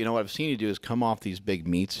 So, what I've seen you do is come off these big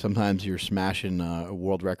meets. Sometimes you're smashing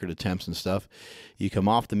world record attempts and stuff. You come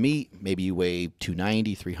off the meet, maybe you weigh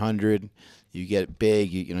 290, 300. You get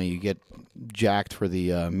big, you get jacked for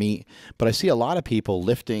the meet. But I see a lot of people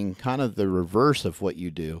lifting kind of the reverse of what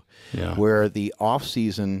you do, where the off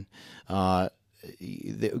season, I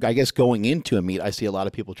guess going into a meet, I see a lot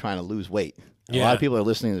of people trying to lose weight. A lot of people are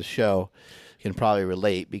listening to the show can probably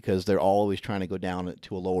relate because they're always trying to go down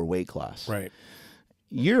to a lower weight class. Right.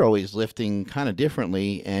 You're always lifting kind of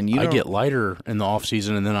differently, and I get lighter in the off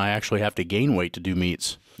season, and then I actually have to gain weight to do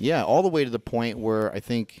meets. Yeah, all the way to the point where I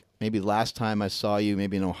think maybe last time I saw you,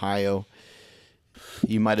 maybe in Ohio,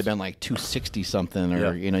 you might have been like 260 something,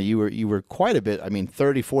 or Yeah. you were quite a bit. I mean,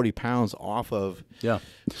 30, 40 pounds off of. Yeah.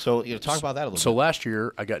 So talk about that a little So bit. last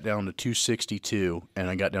year I got down to 262, and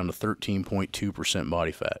I got down to 13.2%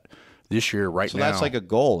 body fat. This year, right So now, that's like a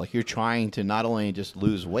goal. Like you're trying to not only just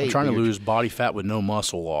lose weight, I'm trying but to you're lose body fat with no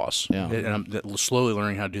muscle loss. Yeah. And I'm slowly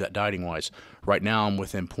learning how to do that dieting wise. Right now, I'm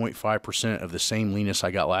within 0.5% of the same leanness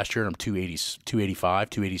I got last year. I'm 285,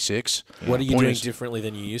 286. What are you Point doing is, differently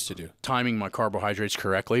than you used to do? timing my carbohydrates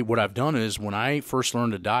correctly. What I've done is when I first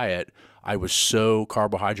learned to diet, I was so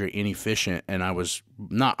carbohydrate inefficient, and I was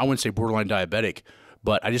not, I wouldn't say borderline diabetic,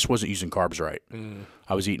 but I just wasn't using carbs right.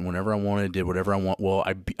 I was eating whenever I wanted, did whatever I want. Well,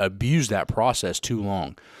 I abused that process too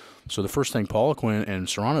long. So the first thing Paula Quinn and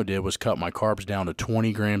Serrano did was cut my carbs down to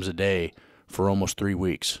 20 grams a day for almost 3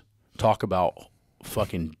 weeks. Talk about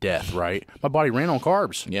fucking death, right? My body ran on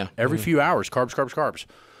carbs. Yeah. Every few hours, carbs, carbs, carbs.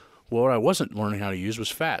 Well, what I wasn't learning how to use was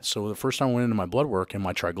fat. So the first time I went into my blood work, and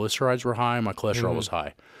my triglycerides were high, my cholesterol was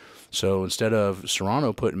high. So instead of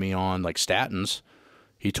Serrano putting me on like statins,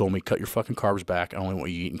 he told me, cut your fucking carbs back. I only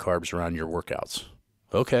want you eating carbs around your workouts.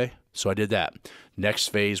 Okay. So I did that. Next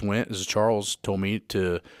phase went, as Charles told me,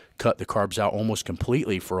 to cut the carbs out almost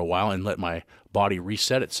completely for a while and let my body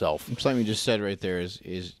reset itself. Something you just said right there is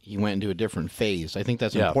you went into a different phase. I think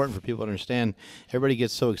that's Yeah. important for people to understand. Everybody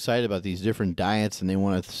gets so excited about these different diets, and they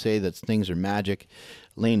want to say that things are magic.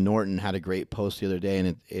 Lane Norton had a great post the other day,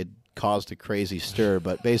 and it caused a crazy stir.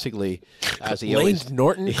 But basically, as he Lane always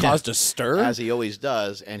Norton caused a stir? as he always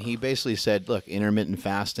does, and he basically said, "Look, intermittent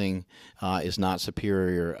fasting is not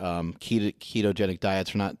superior. Ketogenic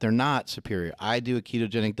diets are not. They're not superior. I do a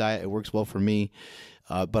ketogenic diet; it works well for me."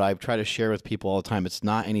 But I try to share with people all the time, it's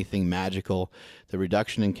not anything magical. The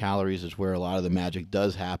reduction in calories is where a lot of the magic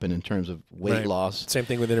does happen in terms of weight Right. loss. Same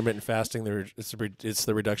thing with intermittent fasting. It's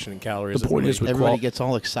the reduction in calories. The point is with Everybody gets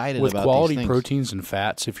all excited with about quality these things. proteins and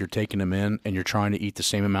fats, if you're taking them in and you're trying to eat the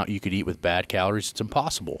same amount you could eat with bad calories, it's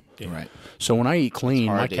impossible. Right. So when I eat clean,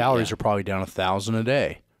 hard my to- calories yeah. are probably down 1,000 a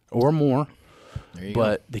day or more. There you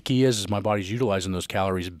But the key is my body's utilizing those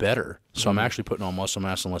calories better. So I'm actually putting on muscle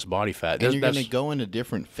mass and less body fat. go. And you're going to That's- go into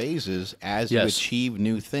different phases as Yes. you achieve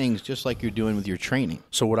new things, just like you're doing with your training.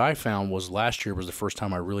 So what I found was last year was the first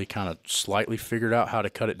time I really kind of slightly figured out how to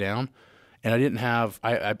cut it down. And I didn't have,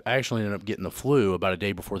 I actually ended up getting the flu about a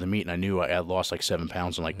day before the meet, and I knew I had lost like 7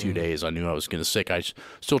 pounds in like 2 days. I knew I was getting sick. I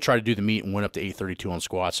still tried to do the meet and went up to 832 on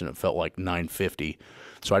squats, and it felt like 950.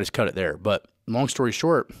 So I just cut it there. But long story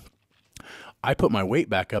short, I put my weight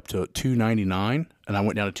back up to 299, and I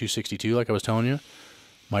went down to 262, like I was telling you.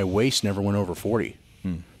 My waist never went over 40.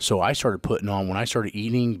 So I started putting on, when I started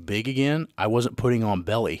eating big again, I wasn't putting on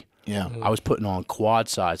belly. Yeah. I was putting on quad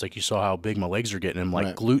size, like you saw how big my legs are getting them, like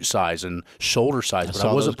Right. glute size and shoulder size. I But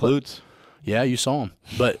saw I wasn't those glutes. Yeah, you saw them.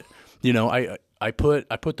 But I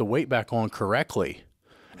put the weight back on correctly,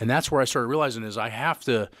 and that's where I started realizing is I have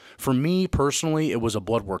to. For me personally, it was a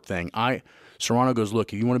blood work thing. Serrano goes,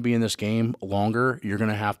 look, if you want to be in this game longer, you're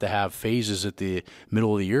going to have phases at the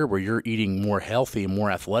middle of the year where you're eating more healthy and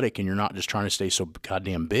more athletic, and you're not just trying to stay so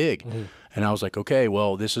goddamn big. And I was like, okay,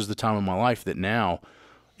 well, this is the time of my life that now,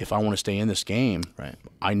 if I want to stay in this game, Right.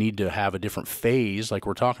 I need to have a different phase, like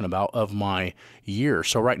we're talking about, of my year.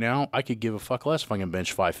 So right now, I could give a fuck less if I can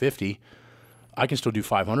bench 550. I can still do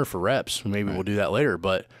 500 for reps. Maybe we'll do that later.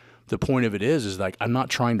 But the point of it is like I'm not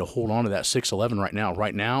trying to hold on to that 611 right now.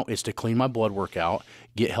 Right now, it's to clean my blood work out,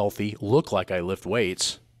 get healthy, look like I lift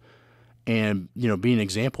weights, and be an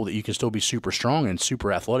example that you can still be super strong and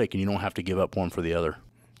super athletic, and you don't have to give up one for the other.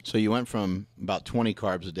 So you went from about 20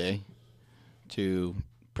 carbs a day to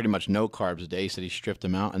pretty much no carbs a day. You said he stripped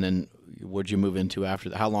them out, and then what'd you move into after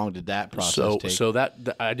that? How long did that process take? So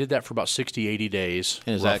that I did that for about 60, 80 days.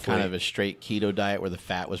 And is that roughly. kind of a straight keto diet where the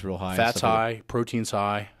fat was real high? and Fat's stuff like high, protein's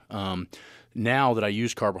high. Now that I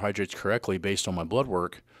use carbohydrates correctly based on my blood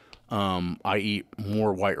work, I eat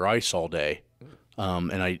more white rice all day.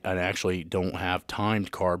 And I actually don't have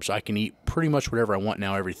timed carbs. I can eat pretty much whatever I want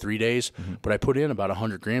now every 3 days, but I put in about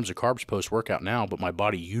 100 grams of carbs post-workout now, but my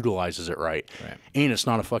body utilizes it right. And it's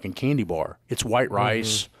not a fucking candy bar. It's white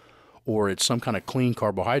rice or it's some kind of clean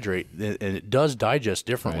carbohydrate, and it does digest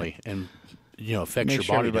differently and affects Make your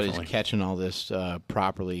sure body everybody's differently. catching all this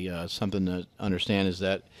properly. Something to understand is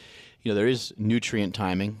that there is nutrient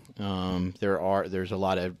timing. There's a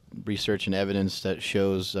lot of research and evidence that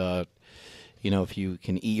shows if you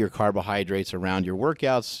can eat your carbohydrates around your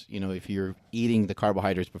workouts, if you're eating the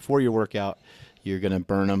carbohydrates before your workout, you're going to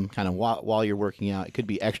burn them kind of while you're working out. It could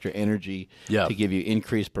be extra energy Yeah. to give you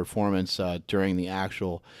increased performance during the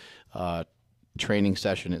actual training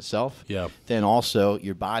session itself, Yeah. then also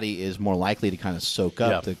your body is more likely to kind of soak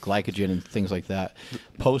up the glycogen and things like that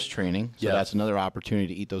post-training. So that's another opportunity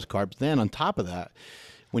to eat those carbs. Then on top of that,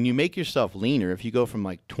 when you make yourself leaner, if you go from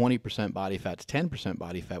like 20% body fat to 10%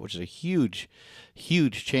 body fat, which is a huge,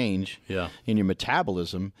 huge change in your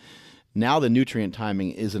metabolism, now the nutrient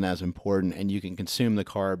timing isn't as important, and you can consume the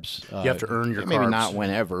carbs. You have to earn your maybe carbs. not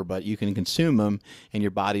whenever, but you can consume them, and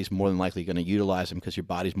your body's more than likely going to utilize them because your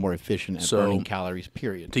body's more efficient at burning calories,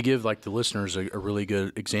 period. To give like the listeners a really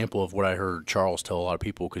good example of what I heard Charles tell a lot of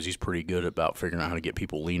people, because he's pretty good about figuring out how to get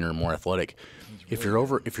people leaner and more athletic. If you're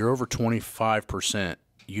over 25%,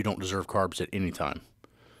 you don't deserve carbs at any time.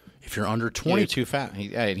 If you're under 20, you're too fat.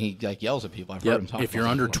 He like yells at people. I've heard him talk. If you're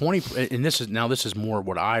under 20, and this is more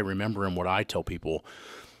what I remember and what I tell people.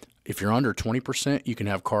 If you're under 20%, you can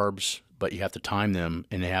have carbs, but you have to time them,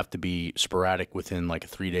 and they have to be sporadic within like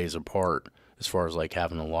 3 days apart. As far as like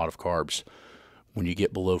having a lot of carbs, when you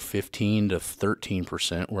get below 15 to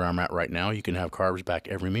 13%, where I'm at right now, you can have carbs back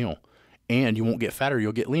every meal, and you won't get fatter.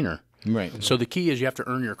 You'll get leaner. Right. So the key is you have to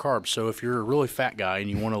earn your carbs. So if you're a really fat guy and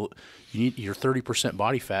you need your 30%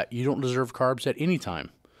 body fat, you don't deserve carbs at any time.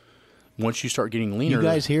 Once you start getting leaner, you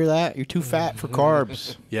guys hear that? You're too fat for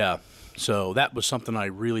carbs. Yeah. So that was something I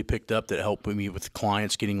really picked up that helped me with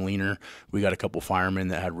clients getting leaner. We got a couple firemen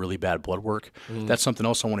that had really bad blood work. That's something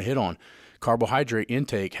else I want to hit on. Carbohydrate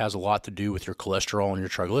intake has a lot to do with your cholesterol and your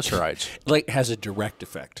triglycerides. Like has a direct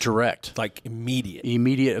effect. Direct. Like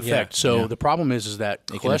immediate effect. So the problem is that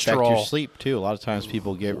It cholesterol can affect your sleep too. A lot of times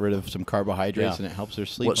people get rid of some carbohydrates and it helps their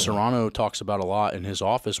sleep. What Serrano talks about a lot in his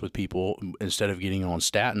office with people, instead of getting on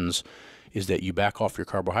statins, is that you back off your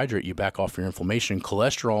carbohydrate, you back off your inflammation.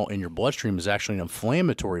 Cholesterol in your bloodstream is actually an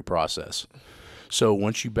inflammatory process. So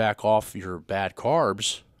once you back off your bad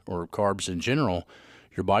carbs or carbs in general,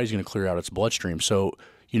 your body's going to clear out its bloodstream. So,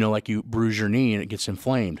 like you bruise your knee and it gets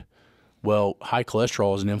inflamed. Well, high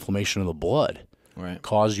cholesterol is an inflammation of the blood,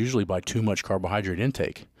 caused usually by too much carbohydrate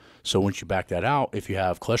intake. So once you back that out, if you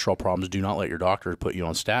have cholesterol problems, do not let your doctor put you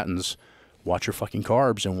on statins. Watch your fucking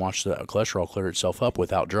carbs and watch the cholesterol clear itself up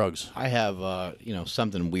without drugs. I have,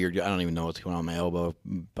 something weird. I don't even know what's going on in my elbow,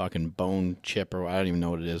 fucking bone chip, or I don't even know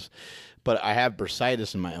what it is. But I have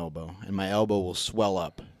bursitis in my elbow, and my elbow will swell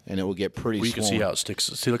up, and it will get pretty swollen. You can see how it sticks.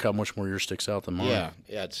 See, look how much more yours sticks out than mine.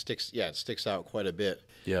 Yeah, it sticks out quite a bit.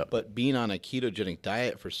 Yeah. But being on a ketogenic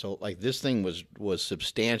diet for this thing was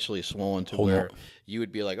substantially swollen to where you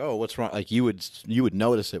would be like, oh, what's wrong? Like you would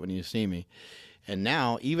notice it when you see me. And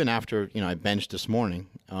now, even after I benched this morning,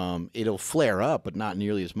 it'll flare up, but not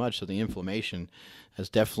nearly as much. So the inflammation has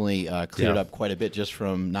definitely cleared up quite a bit just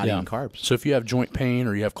from not eating carbs. So if you have joint pain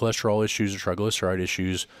or you have cholesterol issues or triglyceride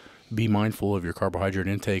issues, be mindful of your carbohydrate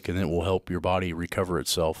intake, and it will help your body recover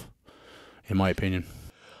itself, in my opinion.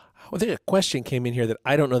 I think a question came in here that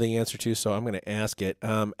I don't know the answer to, so I'm going to ask it.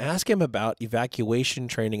 Ask him about evacuation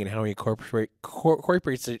training and how he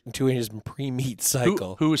incorporates it into his pre-meet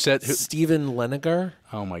cycle. Who said? Stephen Leniger?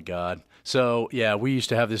 Oh, my God. So, yeah, we used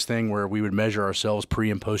to have this thing where we would measure ourselves pre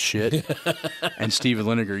and post shit. And Stephen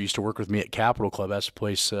Leniger used to work with me at Capital Club. That's the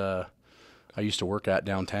place I used to work at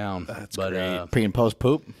downtown. That's great. Pre and post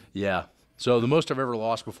poop? Yeah. So the most I've ever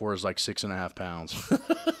lost before is like 6.5 pounds.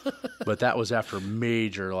 But that was after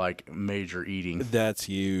major eating. That's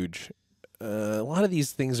huge. A lot of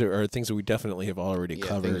these things are things that we definitely have already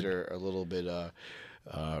covered. Things are a little bit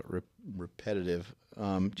repetitive.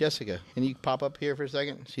 Jessica, can you pop up here for a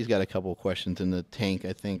second? She's got a couple of questions in the tank,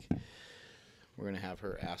 I think. We're going to have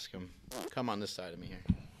her ask them. Come on this side of me here.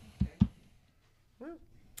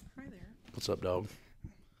 Hi there. What's up, dog?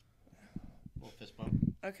 Little fist bump.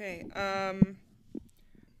 Okay,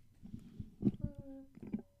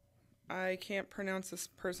 I can't pronounce this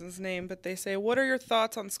person's name, but they say, what are your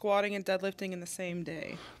thoughts on squatting and deadlifting in the same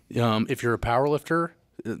day? If you're a power lifter,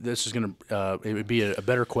 this is going to it would be a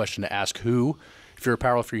better question to ask who. If you're a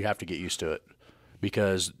power lifter, you have to get used to it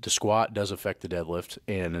because the squat does affect the deadlift,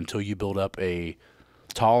 and until you build up a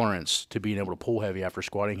tolerance to being able to pull heavy after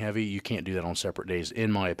squatting heavy, you can't do that on separate days,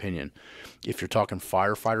 in my opinion. If you're talking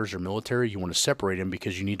firefighters or military, you want to separate them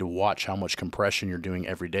because you need to watch how much compression you're doing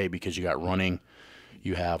every day because you got running,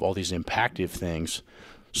 you have all these impactive things.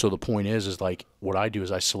 So the point is like what I do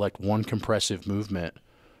is I select one compressive movement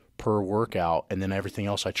per workout, and then everything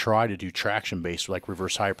else I try to do traction based, like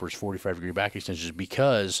reverse hypers, 45-degree back extensions,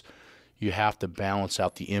 because you have to balance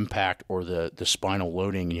out the impact or the spinal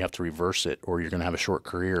loading, and you have to reverse it, or you're going to have a short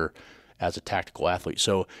career as a tactical athlete.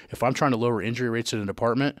 So if I'm trying to lower injury rates in a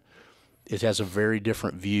department, it has a very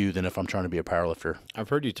different view than if I'm trying to be a powerlifter. I've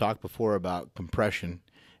heard you talk before about compression,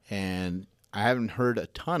 and I haven't heard a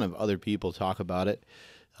ton of other people talk about it.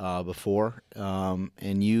 before,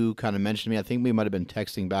 and you kind of mentioned to me. I think we might have been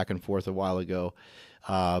texting back and forth a while ago,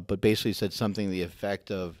 but basically said something to the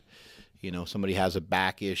effect of, somebody has a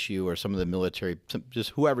back issue or some of the military,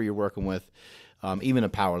 just whoever you're working with, even a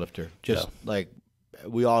power lifter, just like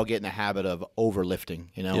we all get in the habit of overlifting,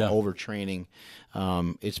 overtraining.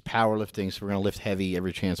 It's powerlifting, so we're going to lift heavy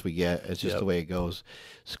every chance we get. It's just the way it goes.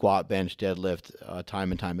 Squat, bench, deadlift,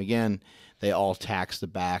 time and time again. They all tax the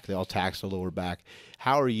back. They all tax the lower back.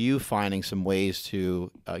 How are you finding some ways to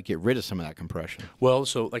get rid of some of that compression? Well,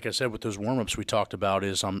 so like I said, with those warm-ups we talked about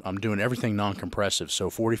is I'm doing everything non-compressive. So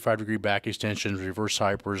 45-degree back extensions, reverse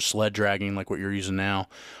hypers, sled dragging like what you're using now.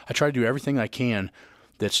 I try to do everything I can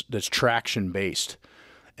that's traction-based.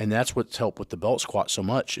 And that's what's helped with the belt squat so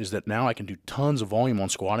much is that now I can do tons of volume on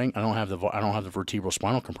squatting. I don't have the vertebral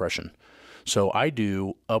spinal compression. So I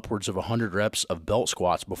do upwards of 100 reps of belt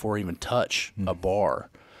squats before I even touch a bar.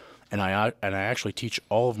 And I actually teach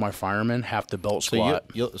all of my firemen half the belt squat.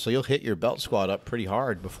 So you'll hit your belt squat up pretty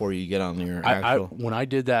hard before you get on your actual. When I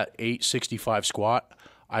did that 865 squat,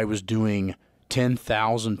 I was doing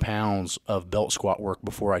 10,000 pounds of belt squat work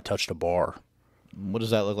before I touched a bar. What does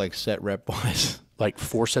that look like set rep wise? Like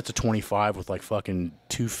 4 sets of 25 with like fucking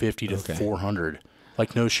 250 to 400.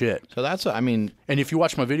 Like no shit. So that's and if you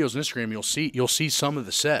watch my videos on Instagram, you'll see some of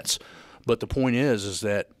the sets. But the point is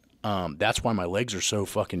that that's why my legs are so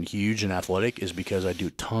fucking huge and athletic is because I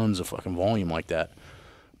do tons of fucking volume like that.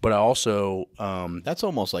 But I also that's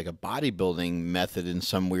almost like a bodybuilding method in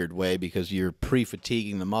some weird way because you're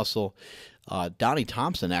pre-fatiguing the muscle. Donnie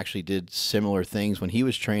Thompson actually did similar things when he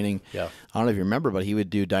was training. Yeah. I don't know if you remember, but he would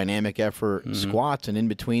do dynamic effort squats, and in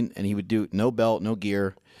between, and he would do no belt, no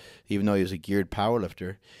gear, even though he was a geared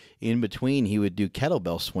powerlifter. In between, he would do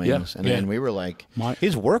kettlebell swings, and then we were like,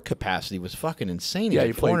 his work capacity was fucking insane.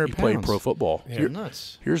 He played pro football. Yeah,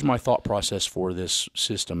 nuts. Here's my thought process for this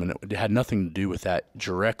system, and it had nothing to do with that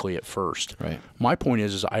directly at first. Right. My point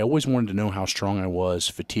is I always wanted to know how strong I was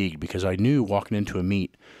fatigued because I knew walking into a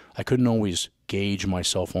meet, I couldn't always gauge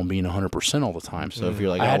myself on being 100% all the time. So if you're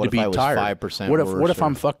like, I had to be tired. 5% what if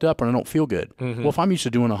I'm fucked up and I don't feel good? Well, if I'm used to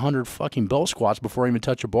doing 100 fucking belt squats before I even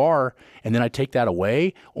touch a bar, and then I take that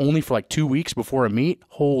away only for like 2 weeks before a meet,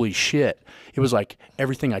 holy shit! It was like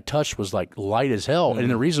everything I touched was like light as hell, and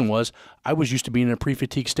the reason was I was used to being in a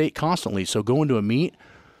pre-fatigue state constantly. So going to a meet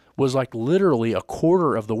was like literally a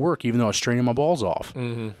quarter of the work, even though I was straining my balls off.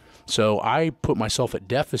 So I put myself at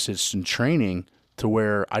deficits in training to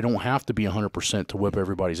where I don't have to be 100% to whip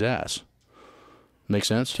everybody's ass. Make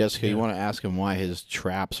sense? Jessica, you want to ask him why his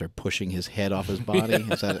traps are pushing his head off his body?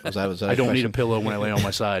 Was that I don't need a pillow when I lay on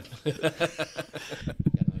my side.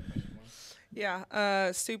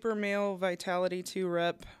 Yeah. Super Male Vitality 2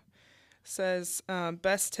 Rep says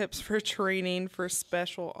best tips for training for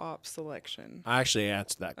special ops selection. I actually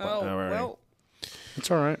answered that question. Well.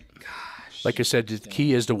 It's all right. Like I said, the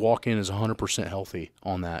key is to walk in as 100% healthy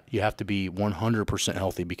on that. You have to be 100%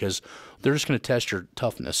 healthy because they're just going to test your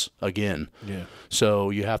toughness again. Yeah. So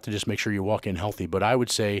you have to just make sure you walk in healthy. But I would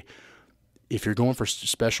say if you're going for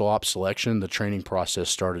special ops selection, the training process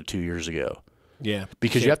started 2 years ago. Yeah.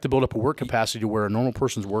 Because you have to build up a work capacity to where a normal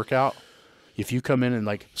person's workout, if you come in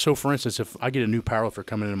and so for instance, if I get a new powerlifter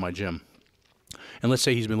coming into my gym, and let's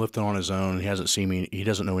say he's been lifting on his own and he hasn't seen me, he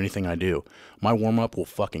doesn't know anything I do, my warm-up will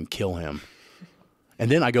fucking kill him. And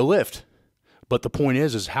then I go lift. But the point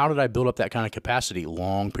is how did I build up that kind of capacity?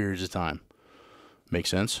 Long periods of time. Make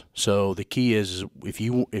sense? So the key is if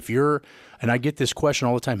you're, and I get this question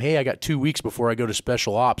all the time, hey, I got 2 weeks before I go to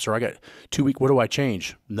special ops, or I got 2 weeks, what do I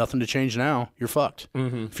change? Nothing to change now. You're fucked.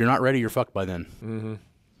 If you're not ready, you're fucked by then.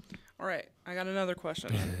 All right. I got another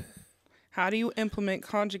question. How do you implement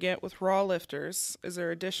conjugate with raw lifters? Is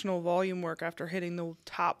there additional volume work after hitting the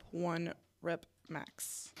top 1 rep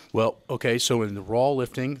max? Well, okay, so in the raw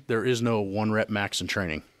lifting, there is no 1 rep max in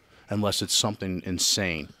training unless it's something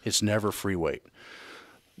insane. It's never free weight.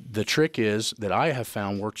 The trick is that I have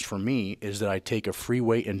found works for me is that I take a free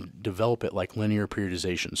weight and develop it like linear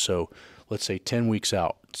periodization. So let's say 10 weeks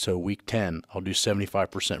out. So week 10, I'll do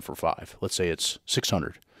 75% for 5. Let's say it's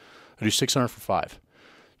 600. I do 600 for 5.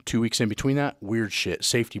 2 weeks in between that, weird shit,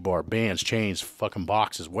 safety bar, bands, chains, fucking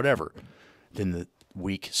boxes, whatever. Then the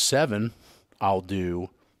week 7, I'll do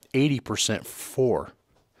 80% for 4.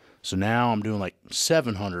 So now I'm doing like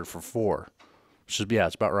 700 for 4. Which is,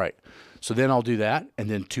 it's about right. So then I'll do that, and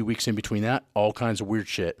then 2 weeks in between that, all kinds of weird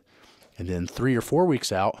shit. And then 3 or 4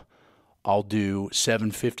 weeks out, I'll do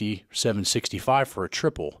 750, 765 for a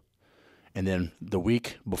triple. And then the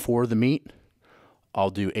week before the meet, I'll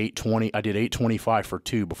do 820. I did 825 for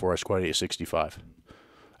 2 before I squatted 865.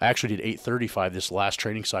 I actually did 835 this last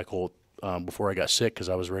training cycle before I got sick because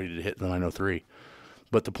I was ready to hit the 903.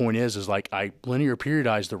 But the point is like I linear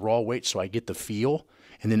periodize the raw weight so I get the feel,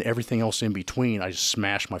 and then everything else in between, I just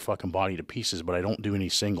smash my fucking body to pieces, but I don't do any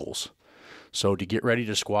singles. So to get ready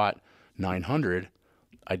to squat 900,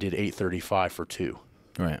 I did 835 for 2.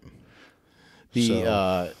 Right. Does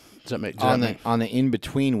that make sense? On the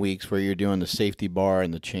in-between weeks where you're doing the safety bar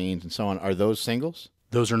and the chains and so on, are those singles?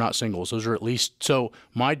 Those are not singles. Those are at least – so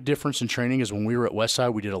my difference in training is when we were at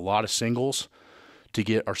Westside, we did a lot of singles to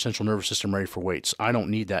get our central nervous system ready for weights. I don't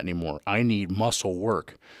need that anymore. I need muscle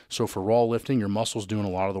work. So for raw lifting, your muscle's doing a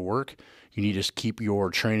lot of the work. You need to keep your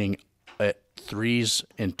training at 3s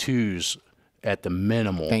and 2s at the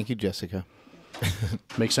minimal. Thank you, Jessica.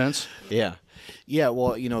 Make sense? Yeah. Yeah,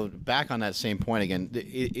 well, back on that same point again,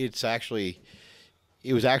 it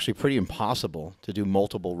was actually pretty impossible to do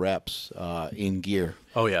multiple reps in gear.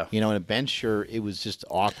 Oh, yeah. In a bench shirt, it was just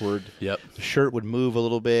awkward. Yep. The shirt would move a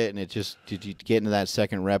little bit, and to get into that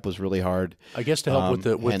second rep was really hard. I guess to help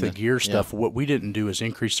with the gear stuff, yeah. what we didn't do is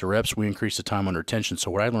increase the reps. We increased the time under tension.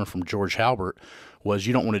 So what I learned from George Halbert was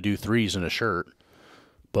you don't want to do 3s in a shirt,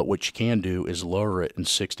 but what you can do is lower it in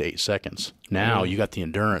 6 to 8 seconds. Now you got the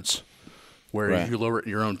endurance where Right. you lower it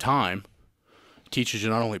in your own time. Teaches you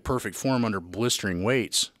not only perfect form under blistering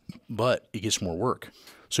weights, but it gets more work.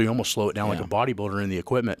 So you almost slow it down like a bodybuilder in the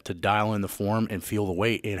equipment to dial in the form and feel the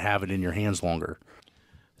weight and have it in your hands longer.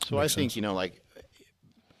 So I think, like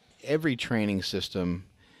every training system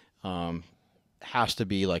has to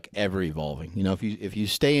be like ever evolving. If you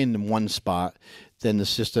stay in one spot, then the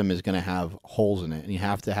system is going to have holes in it, and you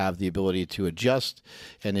have to have the ability to adjust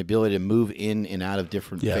and the ability to move in and out of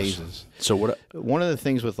different phases. So one of the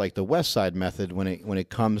things with like the West Side method, when it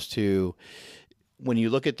comes to when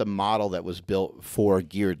you look at the model that was built for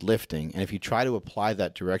geared lifting, and if you try to apply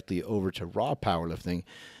that directly over to raw powerlifting,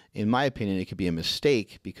 in my opinion, it could be a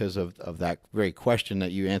mistake because of that very question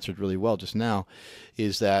that you answered really well just now,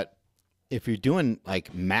 is that if you're doing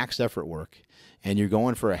like max effort work and you're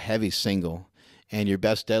going for a heavy single and your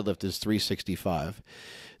best deadlift is 365,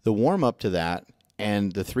 the warm up to that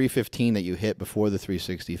and the 315 that you hit before the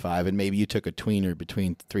 365, and maybe you took a tweener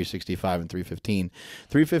between 365 and 315,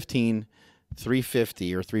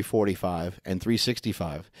 350 or 345 and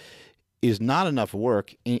 365 is not enough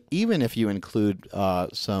work, even if you include a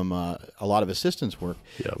lot of assistance work.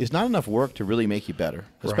 It's not enough work to really make you better,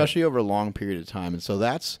 especially over a long period of time. And so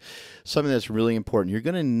that's something that's really important. You're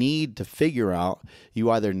going to need to figure out,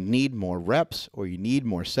 you either need more reps or you need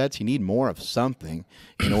more sets. You need more of something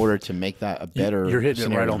in order to make that a better You're hitting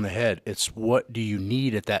scenario. it right on the head. It's what do you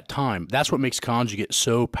need at that time? That's what makes conjugate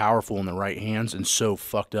so powerful in the right hands and so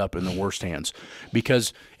fucked up in the worst hands,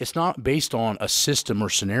 because it's not based on a system or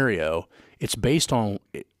scenario. It's based on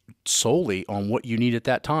solely on what you need at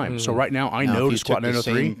that time. So right now, I know to squat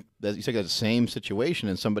 903. You took that same situation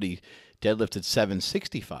and somebody deadlifted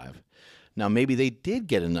 765. Now, maybe they did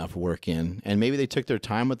get enough work in, and maybe they took their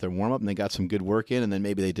time with their warm-up and they got some good work in, and then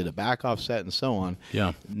maybe they did a back-off set and so on.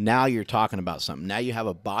 Yeah. Now you're talking about something. Now you have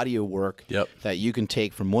a body of work that you can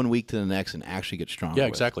take from one week to the next and actually get stronger. Yeah,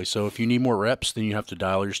 with. exactly. So if you need more reps, then you have to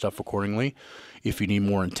dial your stuff accordingly. If you need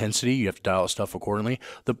more intensity, you have to dial stuff accordingly.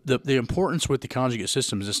 The importance with the conjugate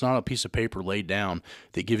system is it's not a piece of paper laid down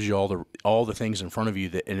that gives you all the things in front of you,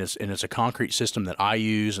 and it's a concrete system that I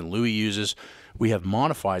use and Louis uses. We have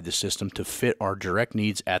modified the system to fit our direct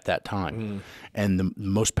needs at that time. And the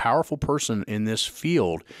most powerful person in this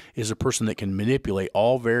field is a person that can manipulate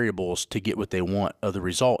all variables to get what they want of the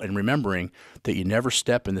result, and remembering that you never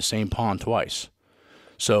step in the same pond twice.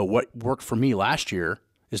 So what worked for me last year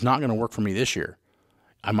is not going to work for me this year.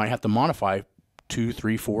 I might have to modify 2,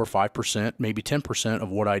 3, 4, 5%, maybe 10% of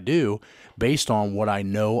what I do based on what I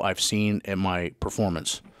know I've seen in my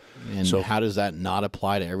performance. And so how does that not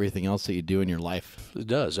apply to everything else that you do in your life? It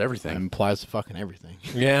does, everything. It applies to fucking everything.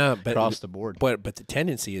 Yeah, but across the board. But the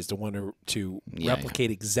tendency is to want to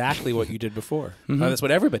replicate exactly what you did before. That's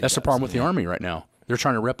what everybody That's does. the problem with the Army right now. They're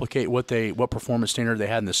trying to replicate what performance standard they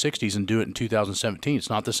had in the 60s and do it in 2017. It's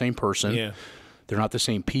not the same person. Yeah. They're not the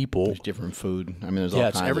same people. There's different food. I mean, there's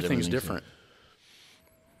all kinds everything's of different.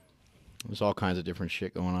 There's all kinds of different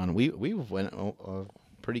shit going on. We went a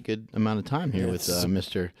pretty good amount of time here with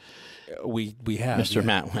Mr. We have Mr.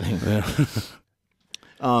 Matt Wenning.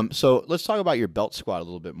 So let's talk about your belt squat a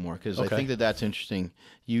little bit more, because I think that's interesting.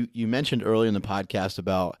 You mentioned earlier in the podcast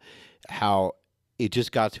about how it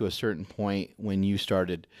just got to a certain point when you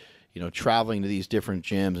started, traveling to these different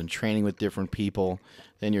gyms and training with different people.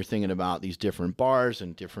 Then you're thinking about these different bars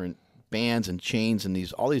and different bands and chains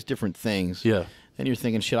and all these different things. Yeah. Then you're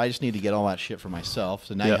thinking, shit, I just need to get all that shit for myself.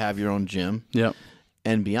 So now you have your own gym. Yeah.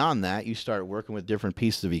 And beyond that, you start working with different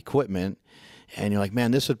pieces of equipment, and you're like,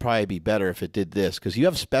 man, this would probably be better if it did this, because you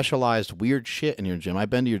have specialized weird shit in your gym. I've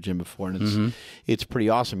been to your gym before, and it's pretty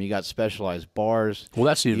awesome. You got specialized bars. Well,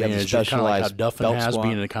 that's the advantage. Kind of like how Duffin has squat.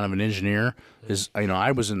 being a kind of an engineer. Is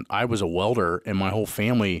I was a welder, and my whole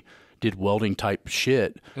family did welding type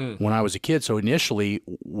shit when I was a kid. So initially,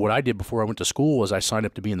 what I did before I went to school was I signed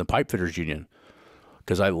up to be in the pipe fitters union.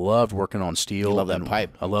 Because I loved working on steel. You love that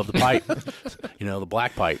pipe. I love the pipe, the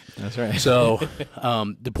black pipe. That's right. So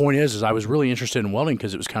the point is I was really interested in welding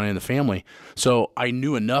because it was kind of in the family. So I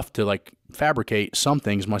knew enough to like fabricate some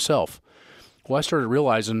things myself. Well, I started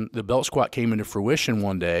realizing the belt squat came into fruition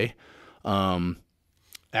one day.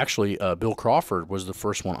 Actually, Bill Crawford was the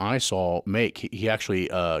first one I saw make. He actually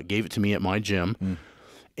gave it to me at my gym,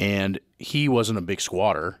 and he wasn't a big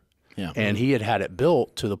squatter. Yeah. And he had it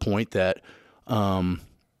built to the point that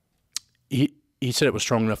he said it was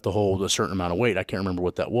strong enough to hold a certain amount of weight. I can't remember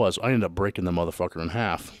what that was. I ended up breaking the motherfucker in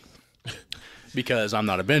half because I'm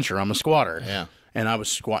not a bencher. I'm a squatter. Yeah. And I was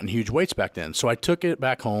squatting huge weights back then. So I took it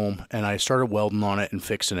back home and I started welding on it and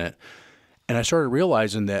fixing it. And I started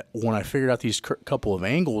realizing that when I figured out these couple of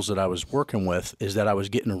angles that I was working with is that I was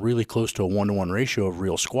getting really close to a 1-to-1 ratio of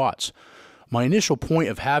real squats. My initial point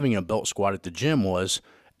of having a belt squat at the gym was,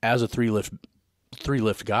 as a three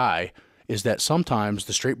lift guy, is that sometimes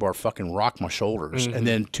the straight bar fucking rocked my shoulders. And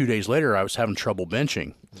then 2 days later, I was having trouble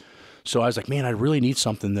benching. So I was like, man, I really need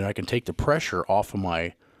something that I can take the pressure off of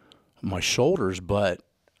my shoulders, but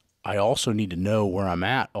I also need to know where I'm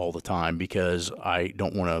at all the time because I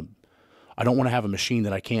don't want to have a machine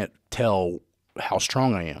that I can't tell how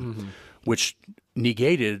strong I am, which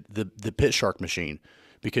negated the Pit Shark machine.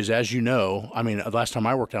 Because as you know, I mean, last time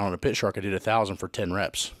I worked out on a Pit Shark, I did 1,000 for 10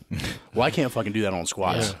 reps. Well, I can't fucking do that on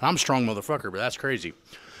squats. Yeah. I'm a strong motherfucker, but that's crazy.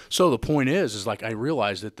 So the point is like I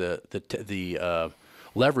realized that the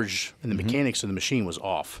leverage and the mechanics of the machine was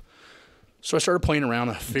off. So I started playing around.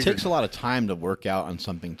 It takes a lot of time to work out on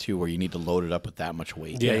something too, where you need to load it up with that much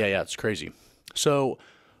weight. Yeah. It's crazy. So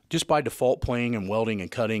just by default, playing and welding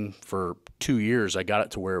and cutting for 2 years, I got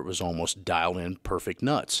it to where it was almost dialed in perfect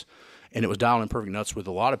nuts. And it was dialed in perfect nuts with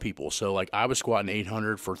a lot of people. So, like, I was squatting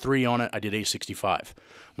 800 for 3 on it. I did 865.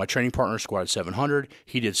 My training partner squatted 700.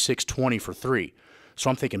 He did 620 for 3. So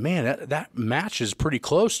I'm thinking, man, that matches pretty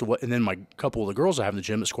close to what. And then my couple of the girls I have in the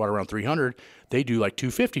gym that squat around 300, they do like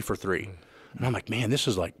 250 for 3. And I'm like, man, this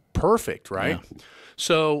is like perfect, right? Yeah.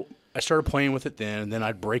 So I started playing with it then, and then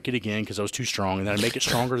I'd break it again because I was too strong, and then I'd make it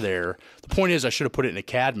stronger there. The point is I should have put it in a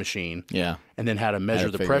CAD machine and then had to measure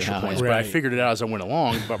the pressure points. Right. But I figured it out as I went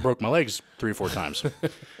along, but I broke my legs 3 or 4 times.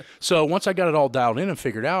 So once I got it all dialed in and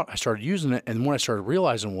figured out, I started using it, and what I started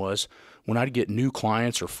realizing was when I'd get new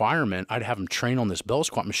clients or firemen, I'd have them train on this belt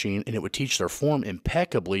squat machine, and it would teach their form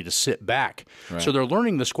impeccably to sit back. Right. So they're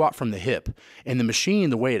learning the squat from the hip, and the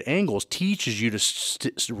machine, the way it angles, teaches you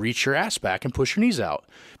to reach your ass back and push your knees out.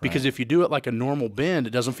 Because if you do it like a normal bend,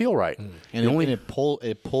 it doesn't feel right. And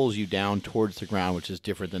it pulls you down towards the ground, which is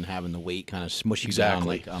different than having the weight kind of smush you down.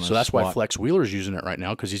 Like on so that's squat. Why Flex Wheeler's using it right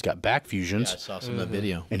now, because he's got back fusions. Yeah, I saw some of the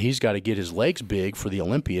video. And he's got to get his legs big for the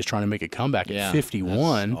Olympias, trying to make a comeback at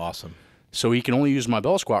 51. That's awesome. So he can only use my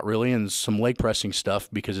belt squat really and some leg pressing stuff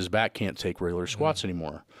because his back can't take regular squats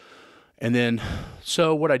anymore. And then,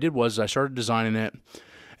 so what I did was I started designing it,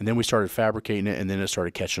 and then we started fabricating it, and then it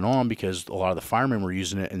started catching on because a lot of the firemen were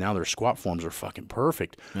using it, and now their squat forms are fucking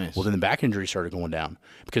perfect. Nice. Well, then the back injury started going down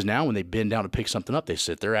because now when they bend down to pick something up, they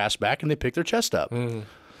sit their ass back and they pick their chest up.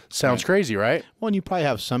 Sounds crazy, right? Well, and you probably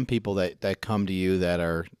have some people that come to you that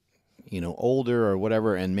are, older or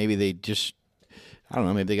whatever, and maybe they just, I don't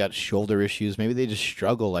know, maybe they got shoulder issues. Maybe they just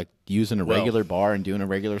struggle like using a regular bar and doing a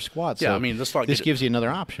regular squat. So yeah, I mean, this gives you another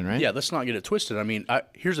option, right? Yeah, let's not get it twisted. I mean,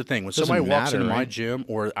 here's the thing. When somebody walks into my gym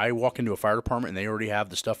or I walk into a fire department and they already have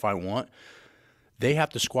the stuff I want, they have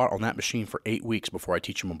to squat on that machine for 8 weeks before I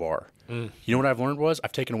teach them a bar. You know what I've learned was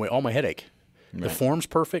I've taken away all my headache. Right. The form's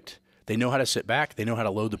perfect. They know how to sit back. They know how to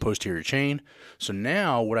load the posterior chain. So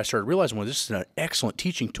now what I started realizing was this is an excellent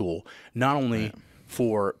teaching tool, not only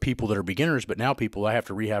for people that are beginners, but now people I have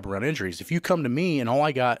to rehab around injuries. If you come to me and all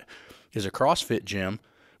I got is a CrossFit gym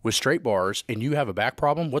with straight bars and you have a back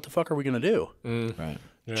problem, what the fuck are we going to do? Right.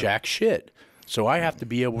 Yeah. Jack shit. So I have to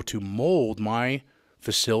be able to mold my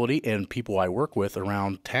facility and people I work with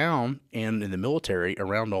around town and in the military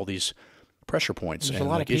around all these pressure points. There's and a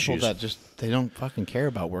lot like of people issues. that just they don't fucking care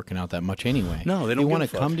about working out that much anyway. No, they don't want to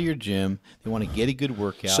give a fuck. come to your gym. They want to get a good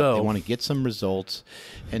workout. So- they want to get some results,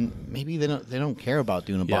 and maybe they don't care about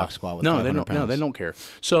doing a box squat with 500 pounds. No, they don't care.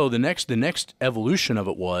 So the next evolution of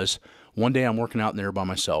it was one day I'm working out in there by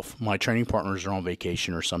myself. My training partners are on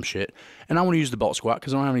vacation or some shit, and I want to use the belt squat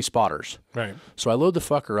because I don't have any spotters. Right. So I load the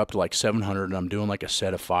fucker up to like 700, and I'm doing like a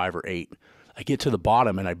set of 5 or 8. I get to the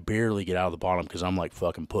bottom, and I barely get out of the bottom because I'm like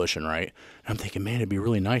fucking pushing, right? And I'm thinking, man, it'd be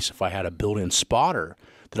really nice if I had a built-in spotter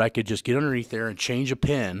that I could just get underneath there and change a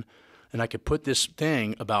pin, and I could put this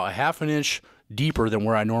thing about a half an inch deeper than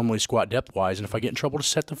where I normally squat depth-wise, and if I get in trouble, to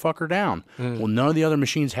set the fucker down. Well, none of the other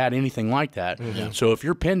machines had anything like that. So if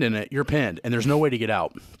you're pinned in it, you're pinned, and there's no way to get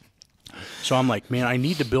out. So I'm like, man, I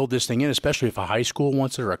need to build this thing in, especially if a high school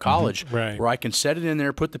wants it or a college, Right. where I can set it in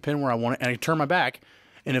there, put the pin where I want it, and I can turn my back,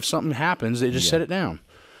 and if something happens, they just set it down.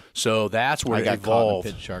 So that's where I it got caught in evolved.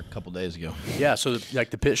 a pit shark a couple days ago. Yeah, so like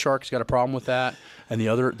the pit shark's got a problem with that, and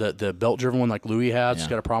the belt driven one like Louis has Yeah.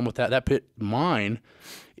 got a problem with that. That pit, mine,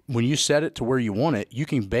 when you set it to where you want it, you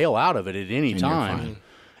can bail out of it at any you're time. fine.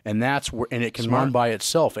 And that's where, and it can run by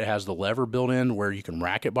itself. It has the lever built in where you can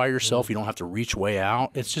rack it by yourself. You don't have to reach way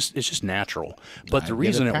out. It's just natural. But the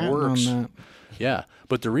reason it works, yeah.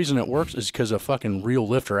 But the reason it works is because a fucking real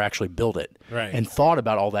lifter actually built it, Right. and thought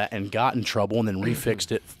about all that and got in trouble and then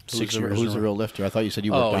refixed it 6 years. Who's the real lifter? I thought you said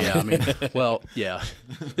you worked on yeah, it. I mean, well, yeah,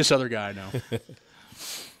 this other guy I know.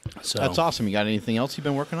 So That's awesome. You got anything else you've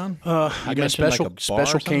been working on? I got a mentioned like special a bar or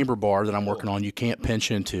special something? camber bar that I'm working on. You can't pinch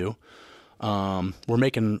into. We're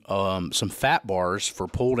making some fat bars for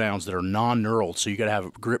pull downs that are non-knurled, so you got to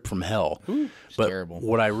have grip from hell. But terrible.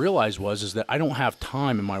 what I realized is that I don't have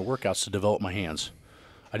time in my workouts to develop my hands.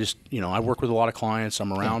 I just, I work with a lot of clients.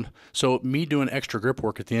 I'm around. So me doing extra grip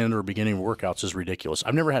work at the end or beginning of workouts is ridiculous.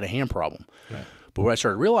 I've never had a hand problem. Right. But what I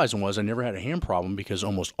started realizing was I never had a hand problem because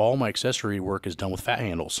almost all my accessory work is done with fat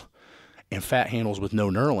handles and fat handles with no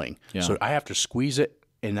knurling. Yeah. So I have to squeeze it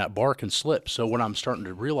and that bar can slip. So what I'm starting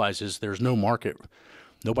to realize is there's no market.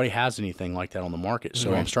 Nobody has anything like that on the market.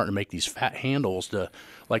 So I'm starting to make these fat handles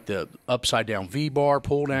like the upside down V-bar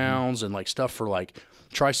pull downs and like stuff for like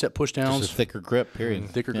tricep push downs. Just a thicker grip, period.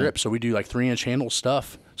 Thicker grip. So we do like 3-inch handle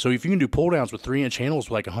stuff. So if you can do pull downs with 3-inch handles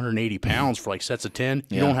with like 180 pounds for like sets of 10,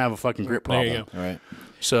 you don't have a fucking grip problem. There you go. All right.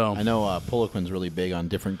 So I know Poliquin's really big on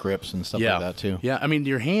different grips and stuff yeah, like that too. Yeah, I mean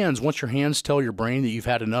your hands. Once your hands tell your brain that you've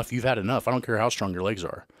had enough, you've had enough. I don't care how strong your legs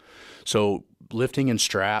are. So lifting in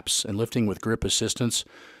straps and lifting with grip assistance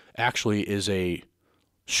actually is a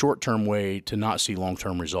short-term way to not see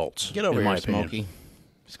long-term results. Get over in here, my opinion. Smokey.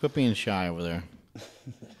 Just quit being shy over there.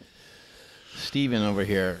 Steven over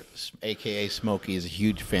here, a.k.a. Smokey, is a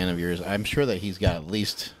huge fan of yours. I'm sure that he's got at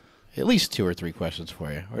least 2 or 3 questions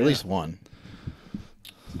for you, or at least one.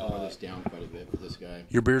 Lower this down quite a bit for this guy.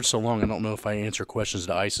 Your beard's so long, I don't know if I answer questions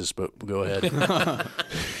to ISIS, but go ahead.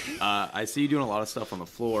 I see you doing a lot of stuff on the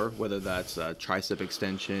floor, whether that's tricep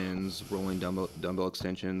extensions, rolling dumbbell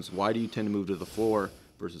extensions. Why do you tend to move to the floor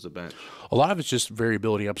versus a bench? A lot of it's just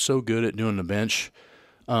variability. I'm so good at doing the bench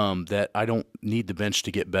that I don't need the bench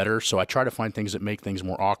to get better. So I try to find things that make things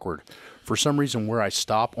more awkward. For some reason, where I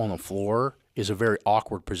stop on the floor is a very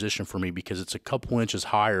awkward position for me because it's a couple inches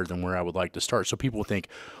higher than where I would like to start. So people think,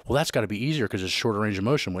 well, that's got to be easier because it's shorter range of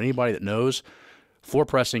motion. Well, anybody that knows, floor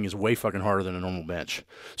pressing is way fucking harder than a normal bench.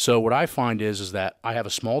 So what I find is that I have a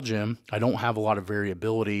small gym. I don't have a lot of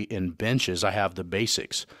variability in benches. I have the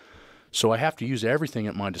basics. So I have to use everything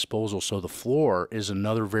at my disposal. So the floor is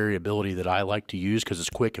another variability that I like to use because it's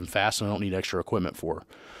quick and fast and I don't need extra equipment for.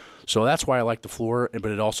 So that's why I like the floor,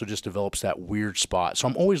 but it also just develops that weird spot. So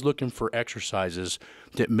I'm always looking for exercises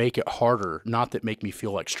that make it harder, not that make me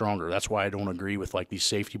feel like stronger. That's why I don't agree with like these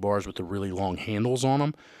safety bars with the really long handles on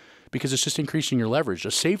them, because it's just increasing your leverage.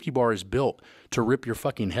 A safety bar is built to rip your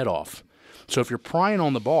fucking head off. So if you're prying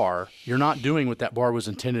on the bar, you're not doing what that bar was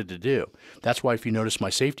intended to do. That's why if you notice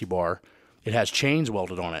my safety bar, it has chains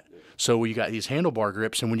welded on it. So you got these handlebar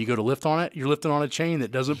grips, and when you go to lift on it, you're lifting on a chain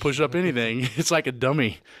that doesn't push up anything. It's like a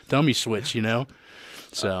dummy switch, you know?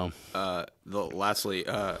 So Lastly,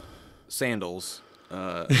 sandals.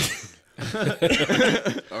 Well,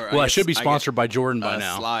 I should be sponsored by Jordan by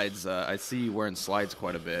now. Slides. I see you wearing slides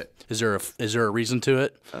quite a bit. Is there a reason to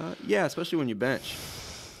it? Yeah, especially when you bench.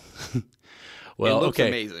 Well, it looks okay.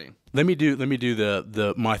 amazing. Let me do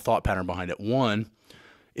the my thought pattern behind it. One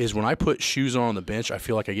is when I put shoes on the bench, I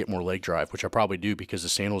feel like I get more leg drive, which I probably do because the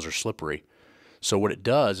sandals are slippery. So what it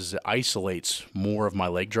does is it isolates more of my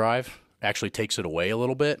leg drive, actually takes it away a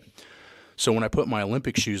little bit. So when I put my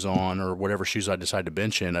Olympic shoes on or whatever shoes I decide to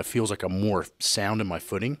bench in, it feels like I'm more sound in my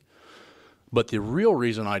footing. But the real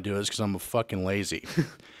reason I do it is because I'm fucking lazy.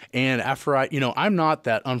 And after I'm not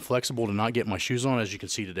that unflexible to not get my shoes on. As you can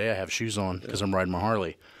see today, I have shoes on because I'm riding my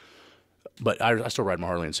Harley. But I still ride my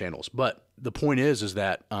Harley in sandals. But the point is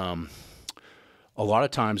that a lot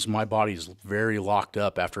of times my body's very locked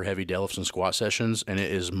up after heavy deadlifts and squat sessions, and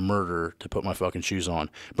it is murder to put my fucking shoes on.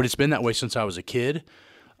 But it's been that way since I was a kid,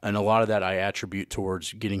 and a lot of that I attribute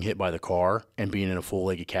towards getting hit by the car and being in a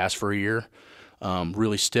full-legged cast for a year.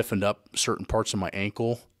 Really stiffened up certain parts of my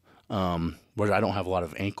ankle, where I don't have a lot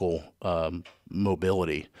of ankle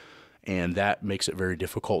mobility, and that makes it very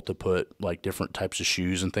difficult to put like different types of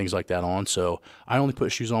shoes and things like that on. So I only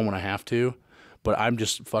put shoes on when I have to, but I'm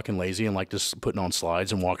just fucking lazy and like just putting on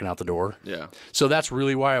slides and walking out the door. Yeah. So that's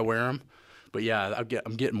really why I wear them. But yeah,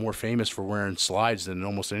 I'm getting more famous for wearing slides than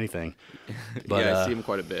almost anything. But, yeah, I see them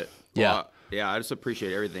quite a bit. Yeah. Yeah, I just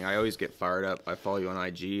appreciate everything. I always get fired up. I follow you on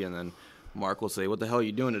IG, and then Mark will say, "What the hell are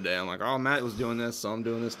you doing today?" I'm like, "Oh, Matt was doing this, so I'm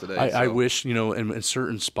doing this today." I wish, in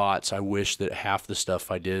certain spots, I wish that half the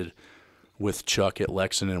stuff I did with Chuck at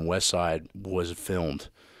Lexington and Westside was filmed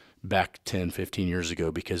back 10, 15 years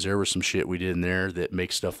ago, because there was some shit we did in there that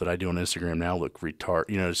makes stuff that I do on Instagram now look retarded.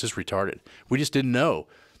 It's just retarded. We just didn't know.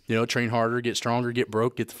 Train harder, get stronger, get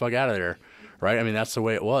broke, get the fuck out of there, right? I mean, that's the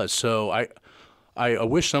way it was. So I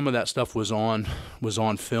wish some of that stuff was on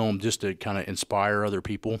film just to kind of inspire other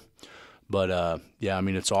people. But yeah, I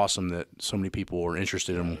mean, it's awesome that so many people are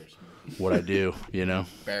interested in what I do.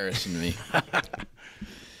 Embarrassing me.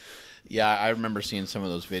 Yeah, I remember seeing some of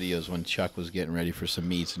those videos when Chuck was getting ready for some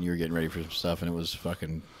meets and you were getting ready for some stuff, and it was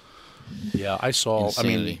fucking. Yeah, I saw.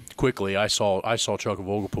 Insanity. I mean, quickly, I saw Chuck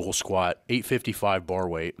Vogelpool squat 855 bar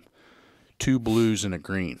weight, 2 blues and a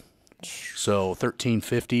green. So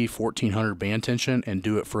 1350, 1400 band tension, and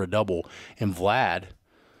do it for a double. And Vlad,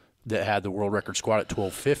 that had the world record squat at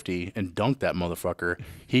 1250 and dunked that motherfucker,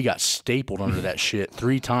 he got stapled under that shit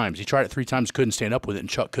 3 times. He tried it 3 times, couldn't stand up with it, and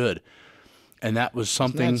Chuck could. And that was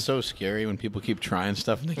something. Isn't that so scary when people keep trying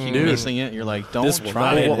stuff and they keep missing it? You're like, don't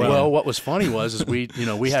try it. Well, what was funny was we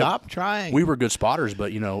Stop trying. We were good spotters,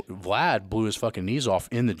 but Vlad blew his fucking knees off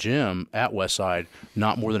in the gym at Westside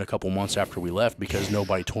not more than a couple months after we left because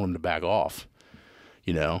nobody told him to back off.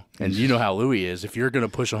 And you know how Louis is. If you're going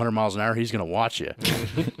to push 100 miles an hour, he's going to watch you.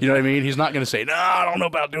 You know what I mean? He's not going to say, "No, I don't know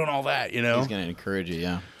about doing all that." He's going to encourage you.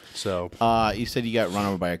 Yeah. So you said you got run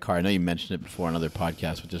over by a car. I know you mentioned it before on other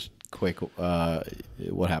podcasts, but just quick,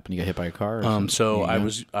 what happened? You got hit by a car? So I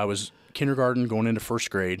was kindergarten going into first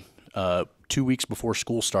grade. 2 weeks before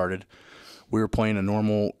school started, we were playing a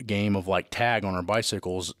normal game of like tag on our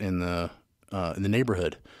bicycles in the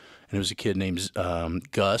neighborhood, and it was a kid named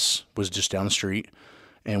Gus was just down the street,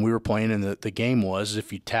 and we were playing. And the game was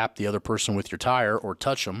if you tap the other person with your tire or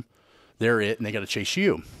touch them, they're it, and they got to chase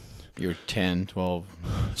you. You're 10, 12?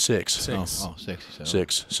 6. Oh, 6. So.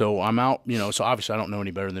 6. So I'm out, so obviously I don't know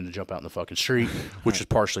any better than to jump out in the fucking street, which is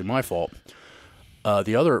partially my fault.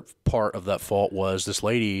 The other part of that fault was this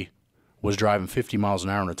lady was driving 50 miles an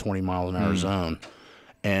hour in a 20 miles an hour zone,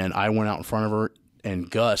 and I went out in front of her, and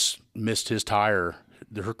Gus missed his tire.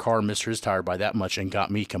 Her car missed his tire by that much and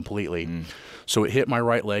got me completely. So it hit my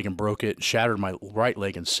right leg and broke it, shattered my right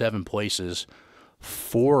leg in 7 places,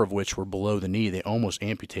 4 of which were below the knee. They almost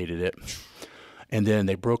amputated it. And then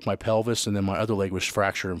they broke my pelvis, and then my other leg was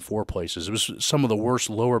fractured in 4 places. It was some of the worst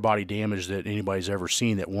lower body damage that anybody's ever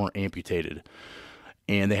seen that weren't amputated.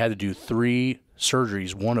 And they had to do 3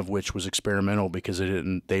 surgeries, one of which was experimental because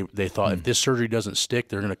they thought if this surgery doesn't stick,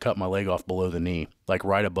 they're going to cut my leg off below the knee, like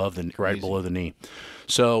right below the knee.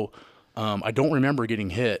 So I don't remember getting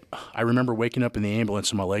hit. I remember waking up in the ambulance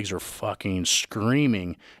and my legs are fucking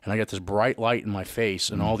screaming, and I got this bright light in my face,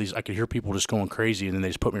 and all these, I could hear people just going crazy, and then they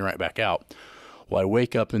just put me right back out. Well, I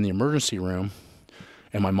wake up in the emergency room,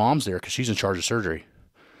 and my mom's there because she's in charge of surgery.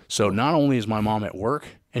 So not only is my mom at work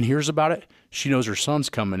and hears about it, she knows her son's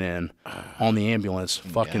coming in on the ambulance,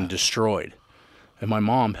 fucking destroyed. And my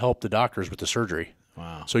mom helped the doctors with the surgery.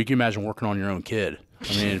 Wow. So you can imagine working on your own kid.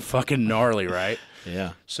 I mean, fucking gnarly, right?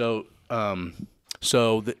 Yeah. So after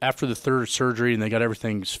the 3rd surgery and they got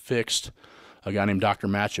everything fixed, a guy named Dr.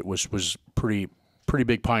 Matchett was pretty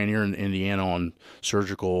big pioneer in Indiana on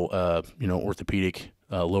surgical, orthopedic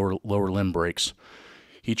lower limb breaks.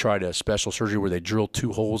 He tried a special surgery where they drilled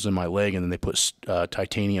 2 holes in my leg, and then they put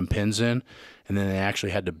titanium pins in, and then they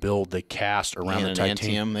actually had to build the cast around the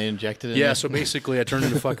titanium. They injected it. Yeah, so basically I turned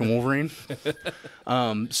into fucking Wolverine.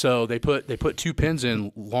 So they put 2 pins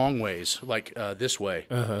in long ways, like this way,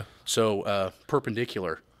 so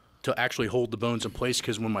perpendicular, to actually hold the bones in place.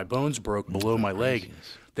 Because when my bones broke below my leg,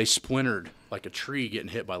 they splintered like a tree getting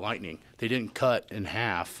hit by lightning. They didn't cut in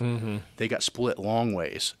half; they got split long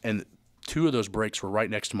ways, and 2 of those breaks were right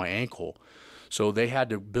next to my ankle. So they had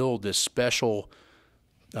to build this special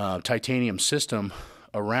titanium system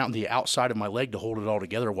around the outside of my leg to hold it all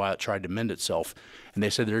together while it tried to mend itself. And they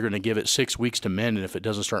said they're going to give it 6 weeks to mend, and if it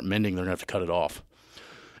doesn't start mending, they're going to have to cut it off.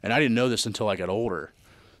 And I didn't know this until I got older.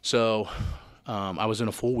 So I was in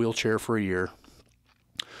a full wheelchair for a year.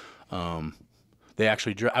 They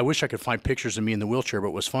actually, I wish I could find pictures of me in the wheelchair,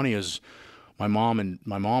 but what's funny is my mom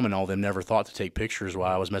and all them never thought to take pictures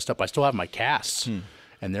while I was messed up. I still have my casts,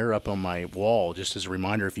 and they're up on my wall just as a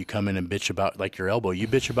reminder. If you come in and bitch about like your elbow, you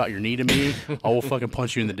bitch about your knee to me, I will fucking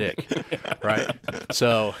punch you in the dick, right?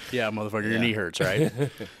 So yeah, motherfucker, your knee hurts, right?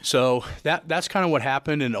 So that's kind of what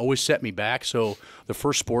happened, and always set me back. So the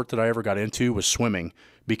first sport that I ever got into was swimming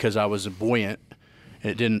because I was buoyant.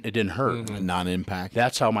 It didn't hurt. Non-impact.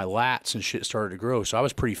 That's how my lats and shit started to grow. So I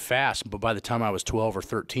was pretty fast, but by the time I was 12 or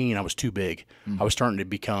 13, I was too big. I was starting to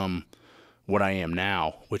become what I am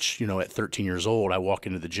now, which, at 13 years old, I walk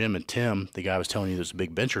into the gym and Tim, the guy I was telling you there's a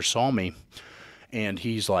big bencher, saw me. And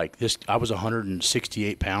he's like, I was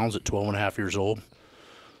 168 pounds at 12 and a half years old.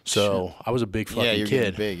 So I was a big fucking you're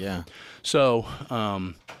kid. Big, yeah. So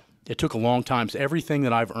it took a long time. So everything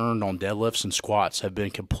that I've earned on deadlifts and squats have been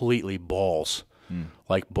completely balls.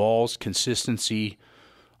 Like balls, consistency,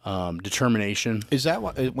 determination. Is that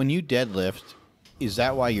why, when you deadlift, is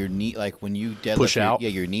that why your knee, like when you deadlift, push out?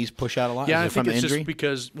 Your knees push out a lot? Yeah, is I think it's injury? just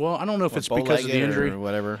because, I don't know if it's because of the injury or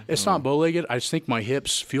whatever. It's not bow-legged. I just think my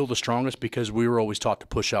hips feel the strongest because we were always taught to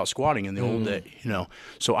push out squatting in the old day,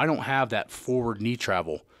 So I don't have that forward knee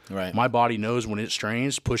travel. Right. My body knows when it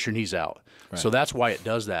strains, push your knees out. Right. So that's why it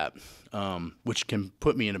does that. Which can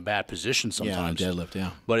put me in a bad position sometimes. Yeah, on deadlift,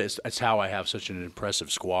 yeah. But it's how I have such an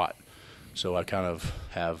impressive squat. So I kind of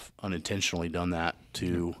have unintentionally done that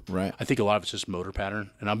too. Right. I think a lot of it's just motor pattern,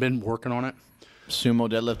 and I've been working on it. Sumo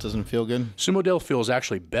deadlift doesn't feel good? Sumo deadlift feels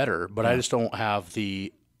actually better, but I just don't have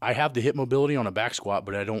I have the hip mobility on a back squat,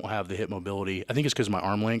 but I don't have the hip mobility. I think it's because of my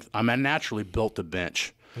arm length. I'm naturally built to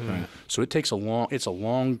bench. Right. So it's a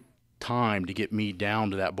long time to get me down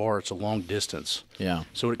to that bar. It's a long distance. Yeah.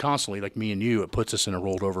 So it constantly, like me and you, it puts us in a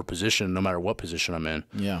rolled over position no matter what position I'm in.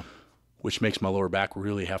 Yeah. Which makes my lower back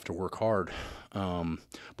really have to work hard.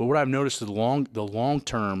 But what I've noticed the long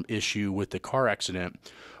term issue with the car accident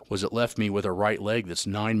was it left me with a right leg that's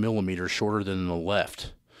 9 millimeters shorter than the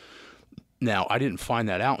left. Now, I didn't find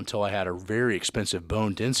that out until I had a very expensive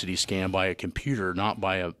bone density scan by a computer, not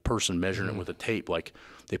by a person measuring it with a tape. Like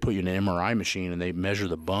they put you in an MRI machine and they measure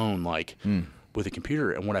the bone with a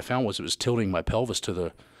computer. And what I found was it was tilting my pelvis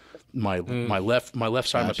to my left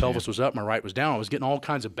side of my pelvis was up, my right was down. I was getting all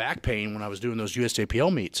kinds of back pain when I was doing those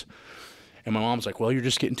USAPL meets. And my mom's like, well, you're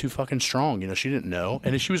just getting too fucking strong. She didn't know.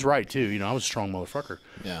 And she was right, too. I was a strong motherfucker.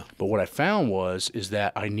 Yeah. But what I found is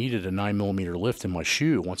that I needed a 9 millimeter lift in my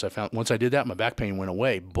shoe. Once I did that, my back pain went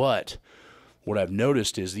away. But what I've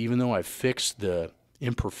noticed is even though I've fixed the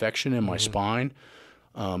imperfection in my spine,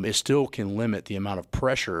 it still can limit the amount of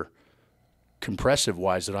pressure,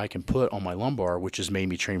 compressive-wise, that I can put on my lumbar, which has made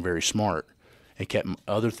me train very smart and kept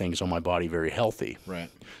other things on my body very healthy. Right.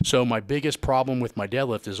 So my biggest problem with my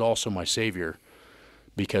deadlift is also my savior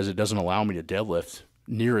because it doesn't allow me to deadlift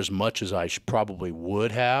near as much as I probably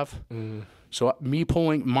would have. So me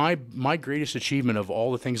pulling, my greatest achievement of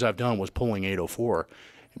all the things I've done was pulling 804.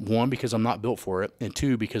 One, because I'm not built for it, and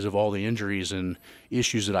two, because of all the injuries and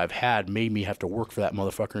issues that I've had made me have to work for that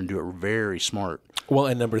motherfucker and do it very smart. Well,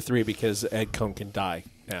 and number 3, because Ed Cohn can die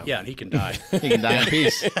now. Yeah, and he can die. He can die in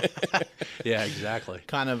peace. Yeah, exactly.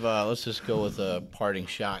 Kind of, let's just go with a parting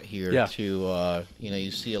shot here. Yeah. To,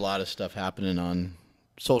 you see a lot of stuff happening on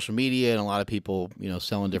social media and a lot of people,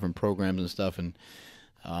 selling different programs and stuff. And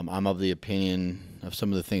I'm of the opinion of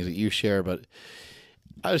some of the things that you share, but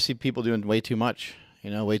I just see people doing way too much.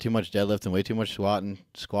 Way too much deadlifting, way too much squatting,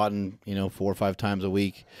 4 or 5 times a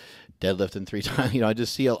week, deadlifting 3 times. I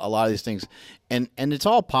just see a lot of these things. And it's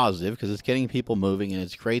all positive because it's getting people moving, and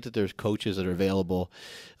it's great that there's coaches that are available.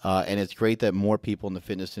 And it's great that more people in the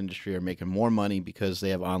fitness industry are making more money because they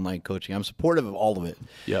have online coaching. I'm supportive of all of it.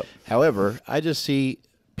 Yep. However, I just see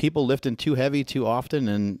people lifting too heavy too often,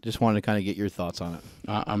 and just wanted to kind of get your thoughts on it.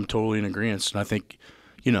 I'm totally in agreement. And I think,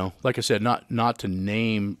 like I said, not to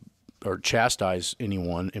name or chastise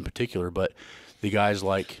anyone in particular, but the guys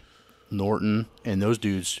like Norton and those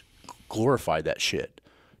dudes glorified that shit,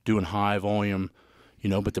 doing high volume,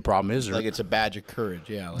 but the problem is like it's a badge of courage.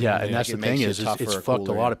 Yeah. Yeah. And that's the thing is it's fucked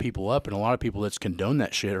a lot of people up, and a lot of people that's condoned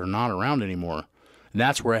that shit are not around anymore. And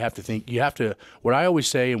that's where I have to think what I always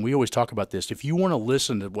say, and we always talk about this, if you want to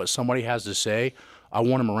listen to what somebody has to say, I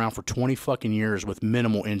want them around for 20 fucking years with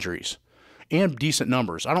minimal injuries. and decent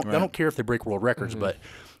numbers. I don't care if they break world records, but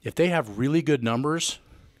if they have really good numbers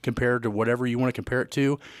compared to whatever you want to compare it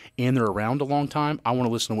to, and they're around a long time, I want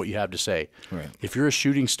to listen to what you have to say. Right. If you're a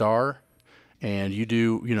shooting star and you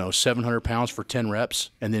do, 700 pounds for 10 reps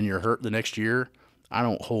and then you're hurt the next year, I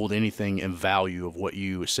don't hold anything in value of what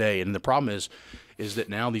you say. And the problem is that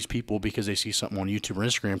now these people, because they see something on YouTube or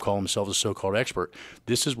Instagram, call themselves a so-called expert.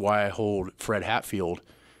 This is why I hold Fred Hatfield,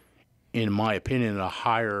 in my opinion, in a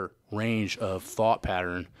higher range of thought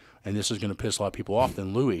pattern, and this is going to piss a lot of people off,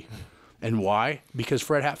 than Louis. And why? Because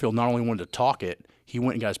Fred Hatfield not only wanted to talk it, he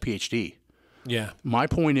went and got his PhD. Yeah. My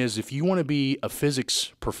point is, if you want to be a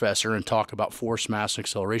physics professor and talk about force, mass, and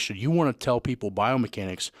acceleration, you want to tell people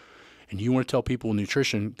biomechanics, and you want to tell people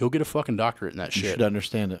nutrition, go get a fucking doctorate in that shit. You should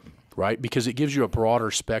understand it. Right? Because it gives you a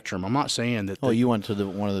broader spectrum. I'm not saying that... you went to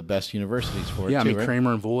one of the best universities for it, yeah, too, I mean, right?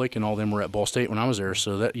 Kramer and Volek and all them were at Ball State when I was there.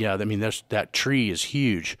 So, that tree is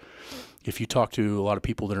huge. If you talk to a lot of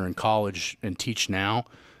people that are in college and teach now,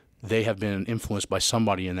 they have been influenced by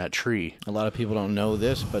somebody in that tree. A lot of people don't know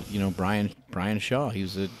this, but, Brian Shaw, he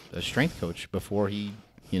was a strength coach before he,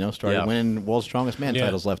 started winning World's Strongest Man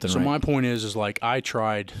titles left and right. So my point is like I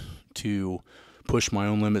tried to push my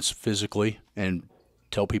own limits physically and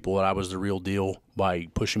tell people that I was the real deal by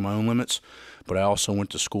pushing my own limits, but I also went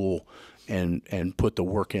to school and put the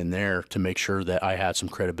work in there to make sure that I had some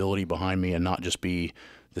credibility behind me and not just be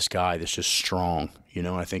this guy that's just strong.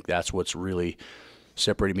 I think that's what's really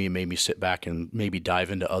separated me and made me sit back and maybe dive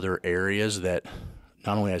into other areas that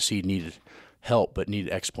not only I see needed help, but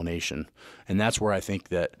needed explanation. And that's where I think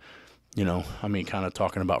that, kind of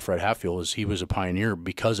talking about Fred Hatfield, is he was a pioneer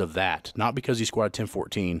because of that, not because he squatted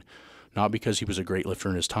 1014, not because he was a great lifter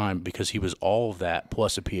in his time, because he was all of that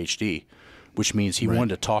plus a PhD, which means he wanted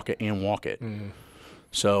to talk it and walk it. Mm-hmm.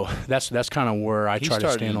 So that's kind of where I try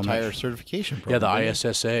to stand on that. He started an entire certification program. Yeah, the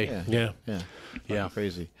ISSA. Yeah.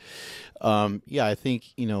 Crazy. I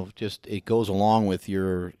think, just it goes along with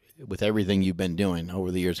with everything you've been doing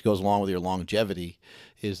over the years. It goes along with your longevity,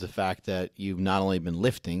 is the fact that you've not only been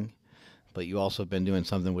lifting, but you also been doing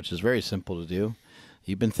something which is very simple to do.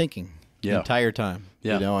 You've been thinking the entire time.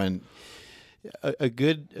 Yeah. And a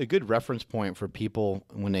good reference point for people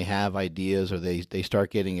when they have ideas or they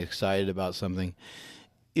start getting excited about something.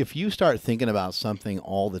 If you start thinking about something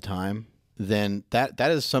all the time, then that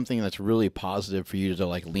is something that's really positive for you to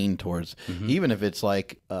lean towards, even if it's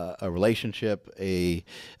like a relationship, a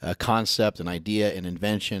concept, an idea, an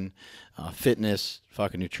invention, fitness,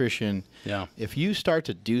 fucking nutrition. Yeah. If you start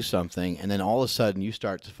to do something and then all of a sudden it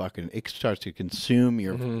starts to consume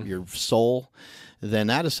your soul, then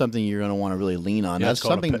that is something you're going to want to really lean on. Yeah, that's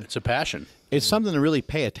something. It's a passion. It's something to really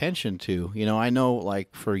pay attention to. I know,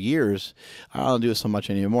 for years, I don't do it so much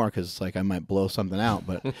anymore because it's like I might blow something out.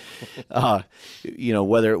 But,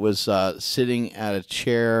 whether it was sitting at a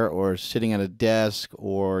chair or sitting at a desk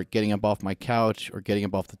or getting up off my couch or getting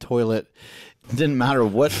up off the toilet, it didn't matter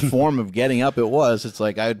what form of getting up it was. It's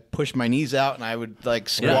like I would push my knees out and I would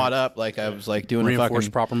squat up like I was doing a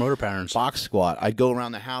fucking proper motor patterns. Box squat. I'd go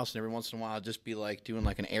around the house and every once in a while I'd just be doing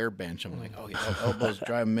an air bench. I'm like, elbows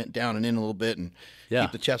drive them down and in a little bit and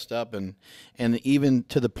keep the chest up and even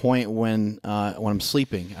to the point when I'm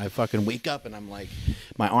sleeping, I fucking wake up and I'm like,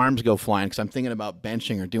 my arms go flying because I'm thinking about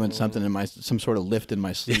benching or doing something in some sort of lift in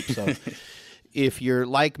my sleep. So. If you're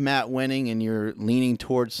like Matt Wenning and you're leaning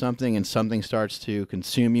towards something and something starts to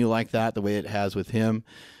consume you like that, the way it has with him,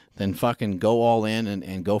 then fucking go all in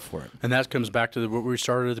and go for it. And that comes back to what we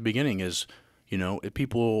started at the beginning is, if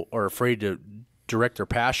people are afraid to direct their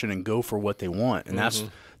passion and go for what they want. And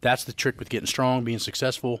that's the trick with getting strong, being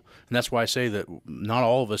successful. And that's why I say that not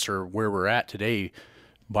all of us are where we're at today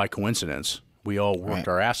by coincidence. We all worked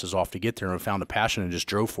our asses off to get there and found a passion and just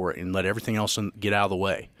drove for it and let everything else get out of the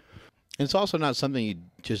way. And it's also not something you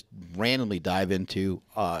just randomly dive into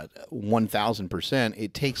 1,000%.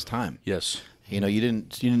 It takes time. Yes. You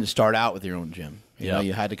didn't start out with your own gym.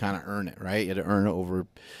 You had to kind of earn it, right? You had to earn it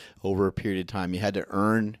over a period of time. You had to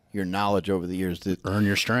earn your knowledge over the years. Earn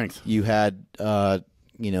your strength. You had, all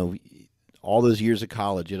those years of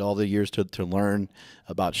college. You had all the years to learn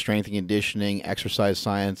about strength and conditioning, exercise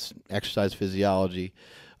science, exercise physiology,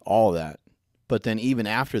 all of that. But then even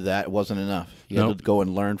after that, it wasn't enough. You had to go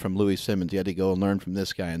and learn from Louis Simmons. You had to go and learn from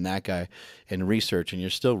this guy and that guy and research. And you're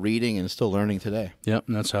still reading and still learning today. Yep,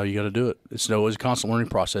 and that's how you got to do it. It's always a constant learning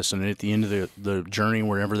process. And at the end of the journey,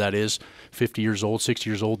 wherever that is, 50 years old, 60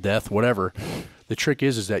 years old, death, whatever, the trick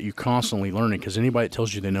is that you're constantly learning, because anybody that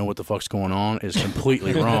tells you they know what the fuck's going on is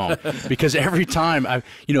completely wrong. Because every time,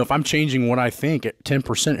 if I'm changing what I think at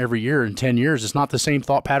 10% every year in 10 years, it's not the same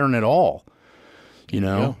thought pattern at all.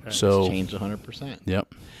 So it's changed 100%.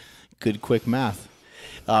 Yep. Good quick math.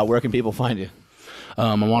 Where can people find you?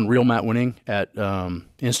 I'm on Real Matt Wenning at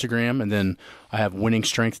Instagram, and then I have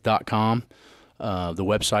winningstrength.com, the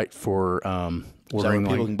website for Is that where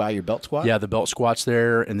people can buy your belt squat? Yeah, the belt squat's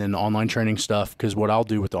there, and then the online training stuff. Because what I'll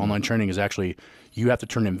do with the online training is actually you have to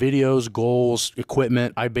turn in videos, goals,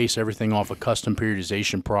 equipment. I base everything off of custom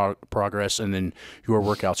periodization progress, and then your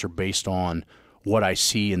workouts are based on what I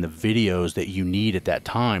see in the videos that you need at that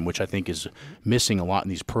time, which I think is missing a lot in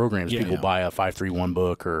these programs. People buy a 531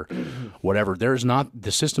 book or whatever.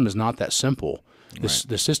 The system is not that simple.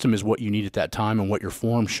 The system is what you need at that time and what your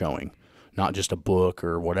form's showing, not just a book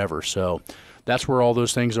or whatever. So that's where all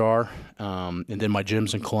those things are. And then my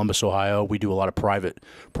gym's in Columbus, Ohio. We do a lot of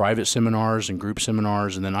private seminars and group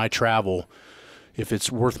seminars, and then I travel if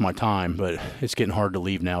it's worth my time, but it's getting hard to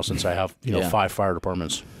leave now since I have 5 fire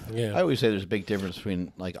departments. Yeah. I always say there's a big difference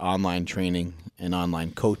between like online training and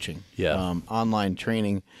online coaching. Yeah. Online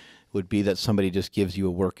training would be that somebody just gives you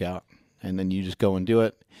a workout and then you just go and do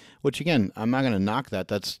it, which again, I'm not going to knock that.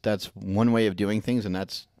 That's one way of doing things, and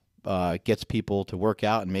that's gets people to work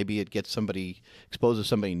out, and maybe it gets exposes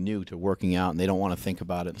somebody new to working out and they don't want to think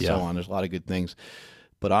about it and so on. There's a lot of good things.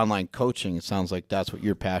 But online coaching, it sounds like that's what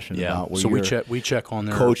you're passionate about. So we check on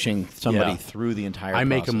their coaching somebody through the entire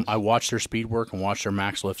process. I watch their speed work and watch their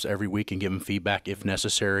max lifts every week and give them feedback if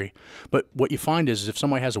necessary. But what you find is if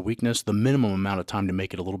somebody has a weakness, the minimum amount of time to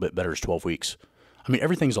make it a little bit better is 12 weeks. I mean,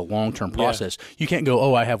 everything's a long-term process. You can't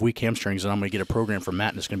go, I have weak hamstrings and I'm going to get a program from Matt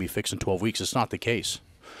and it's going to be fixed in 12 weeks. It's not the case.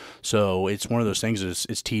 So it's one of those things that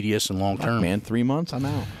it's tedious and long-term. Man, 3 months, I'm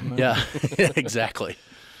out. Yeah, exactly.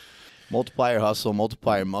 Multiply your hustle,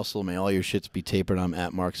 multiply your muscle. May all your shits be tapered. I'm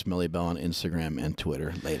at Mark Smillybell on Instagram and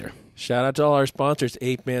Twitter. Later. Shout out to all our sponsors,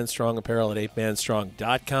 8Man Strong Apparel at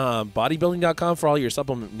 8manstrong.com, bodybuilding.com for all your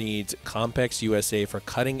supplement needs, Compex USA for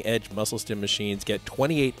cutting-edge muscle stim machines. Get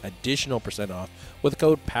 28 additional % off with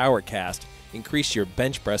code PowerCast. Increase your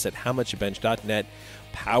bench press at howmuchyoubench.net.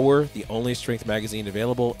 Power, the only strength magazine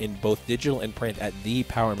available in both digital and print at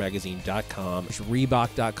thepowermagazine.com.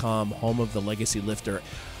 Reebok.com, home of the legacy lifter.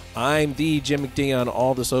 I'm the Jim McDonald on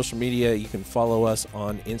all the social media. You can follow us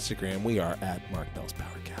on Instagram. We are at Mark Bell's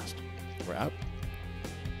PowerCast. We're out.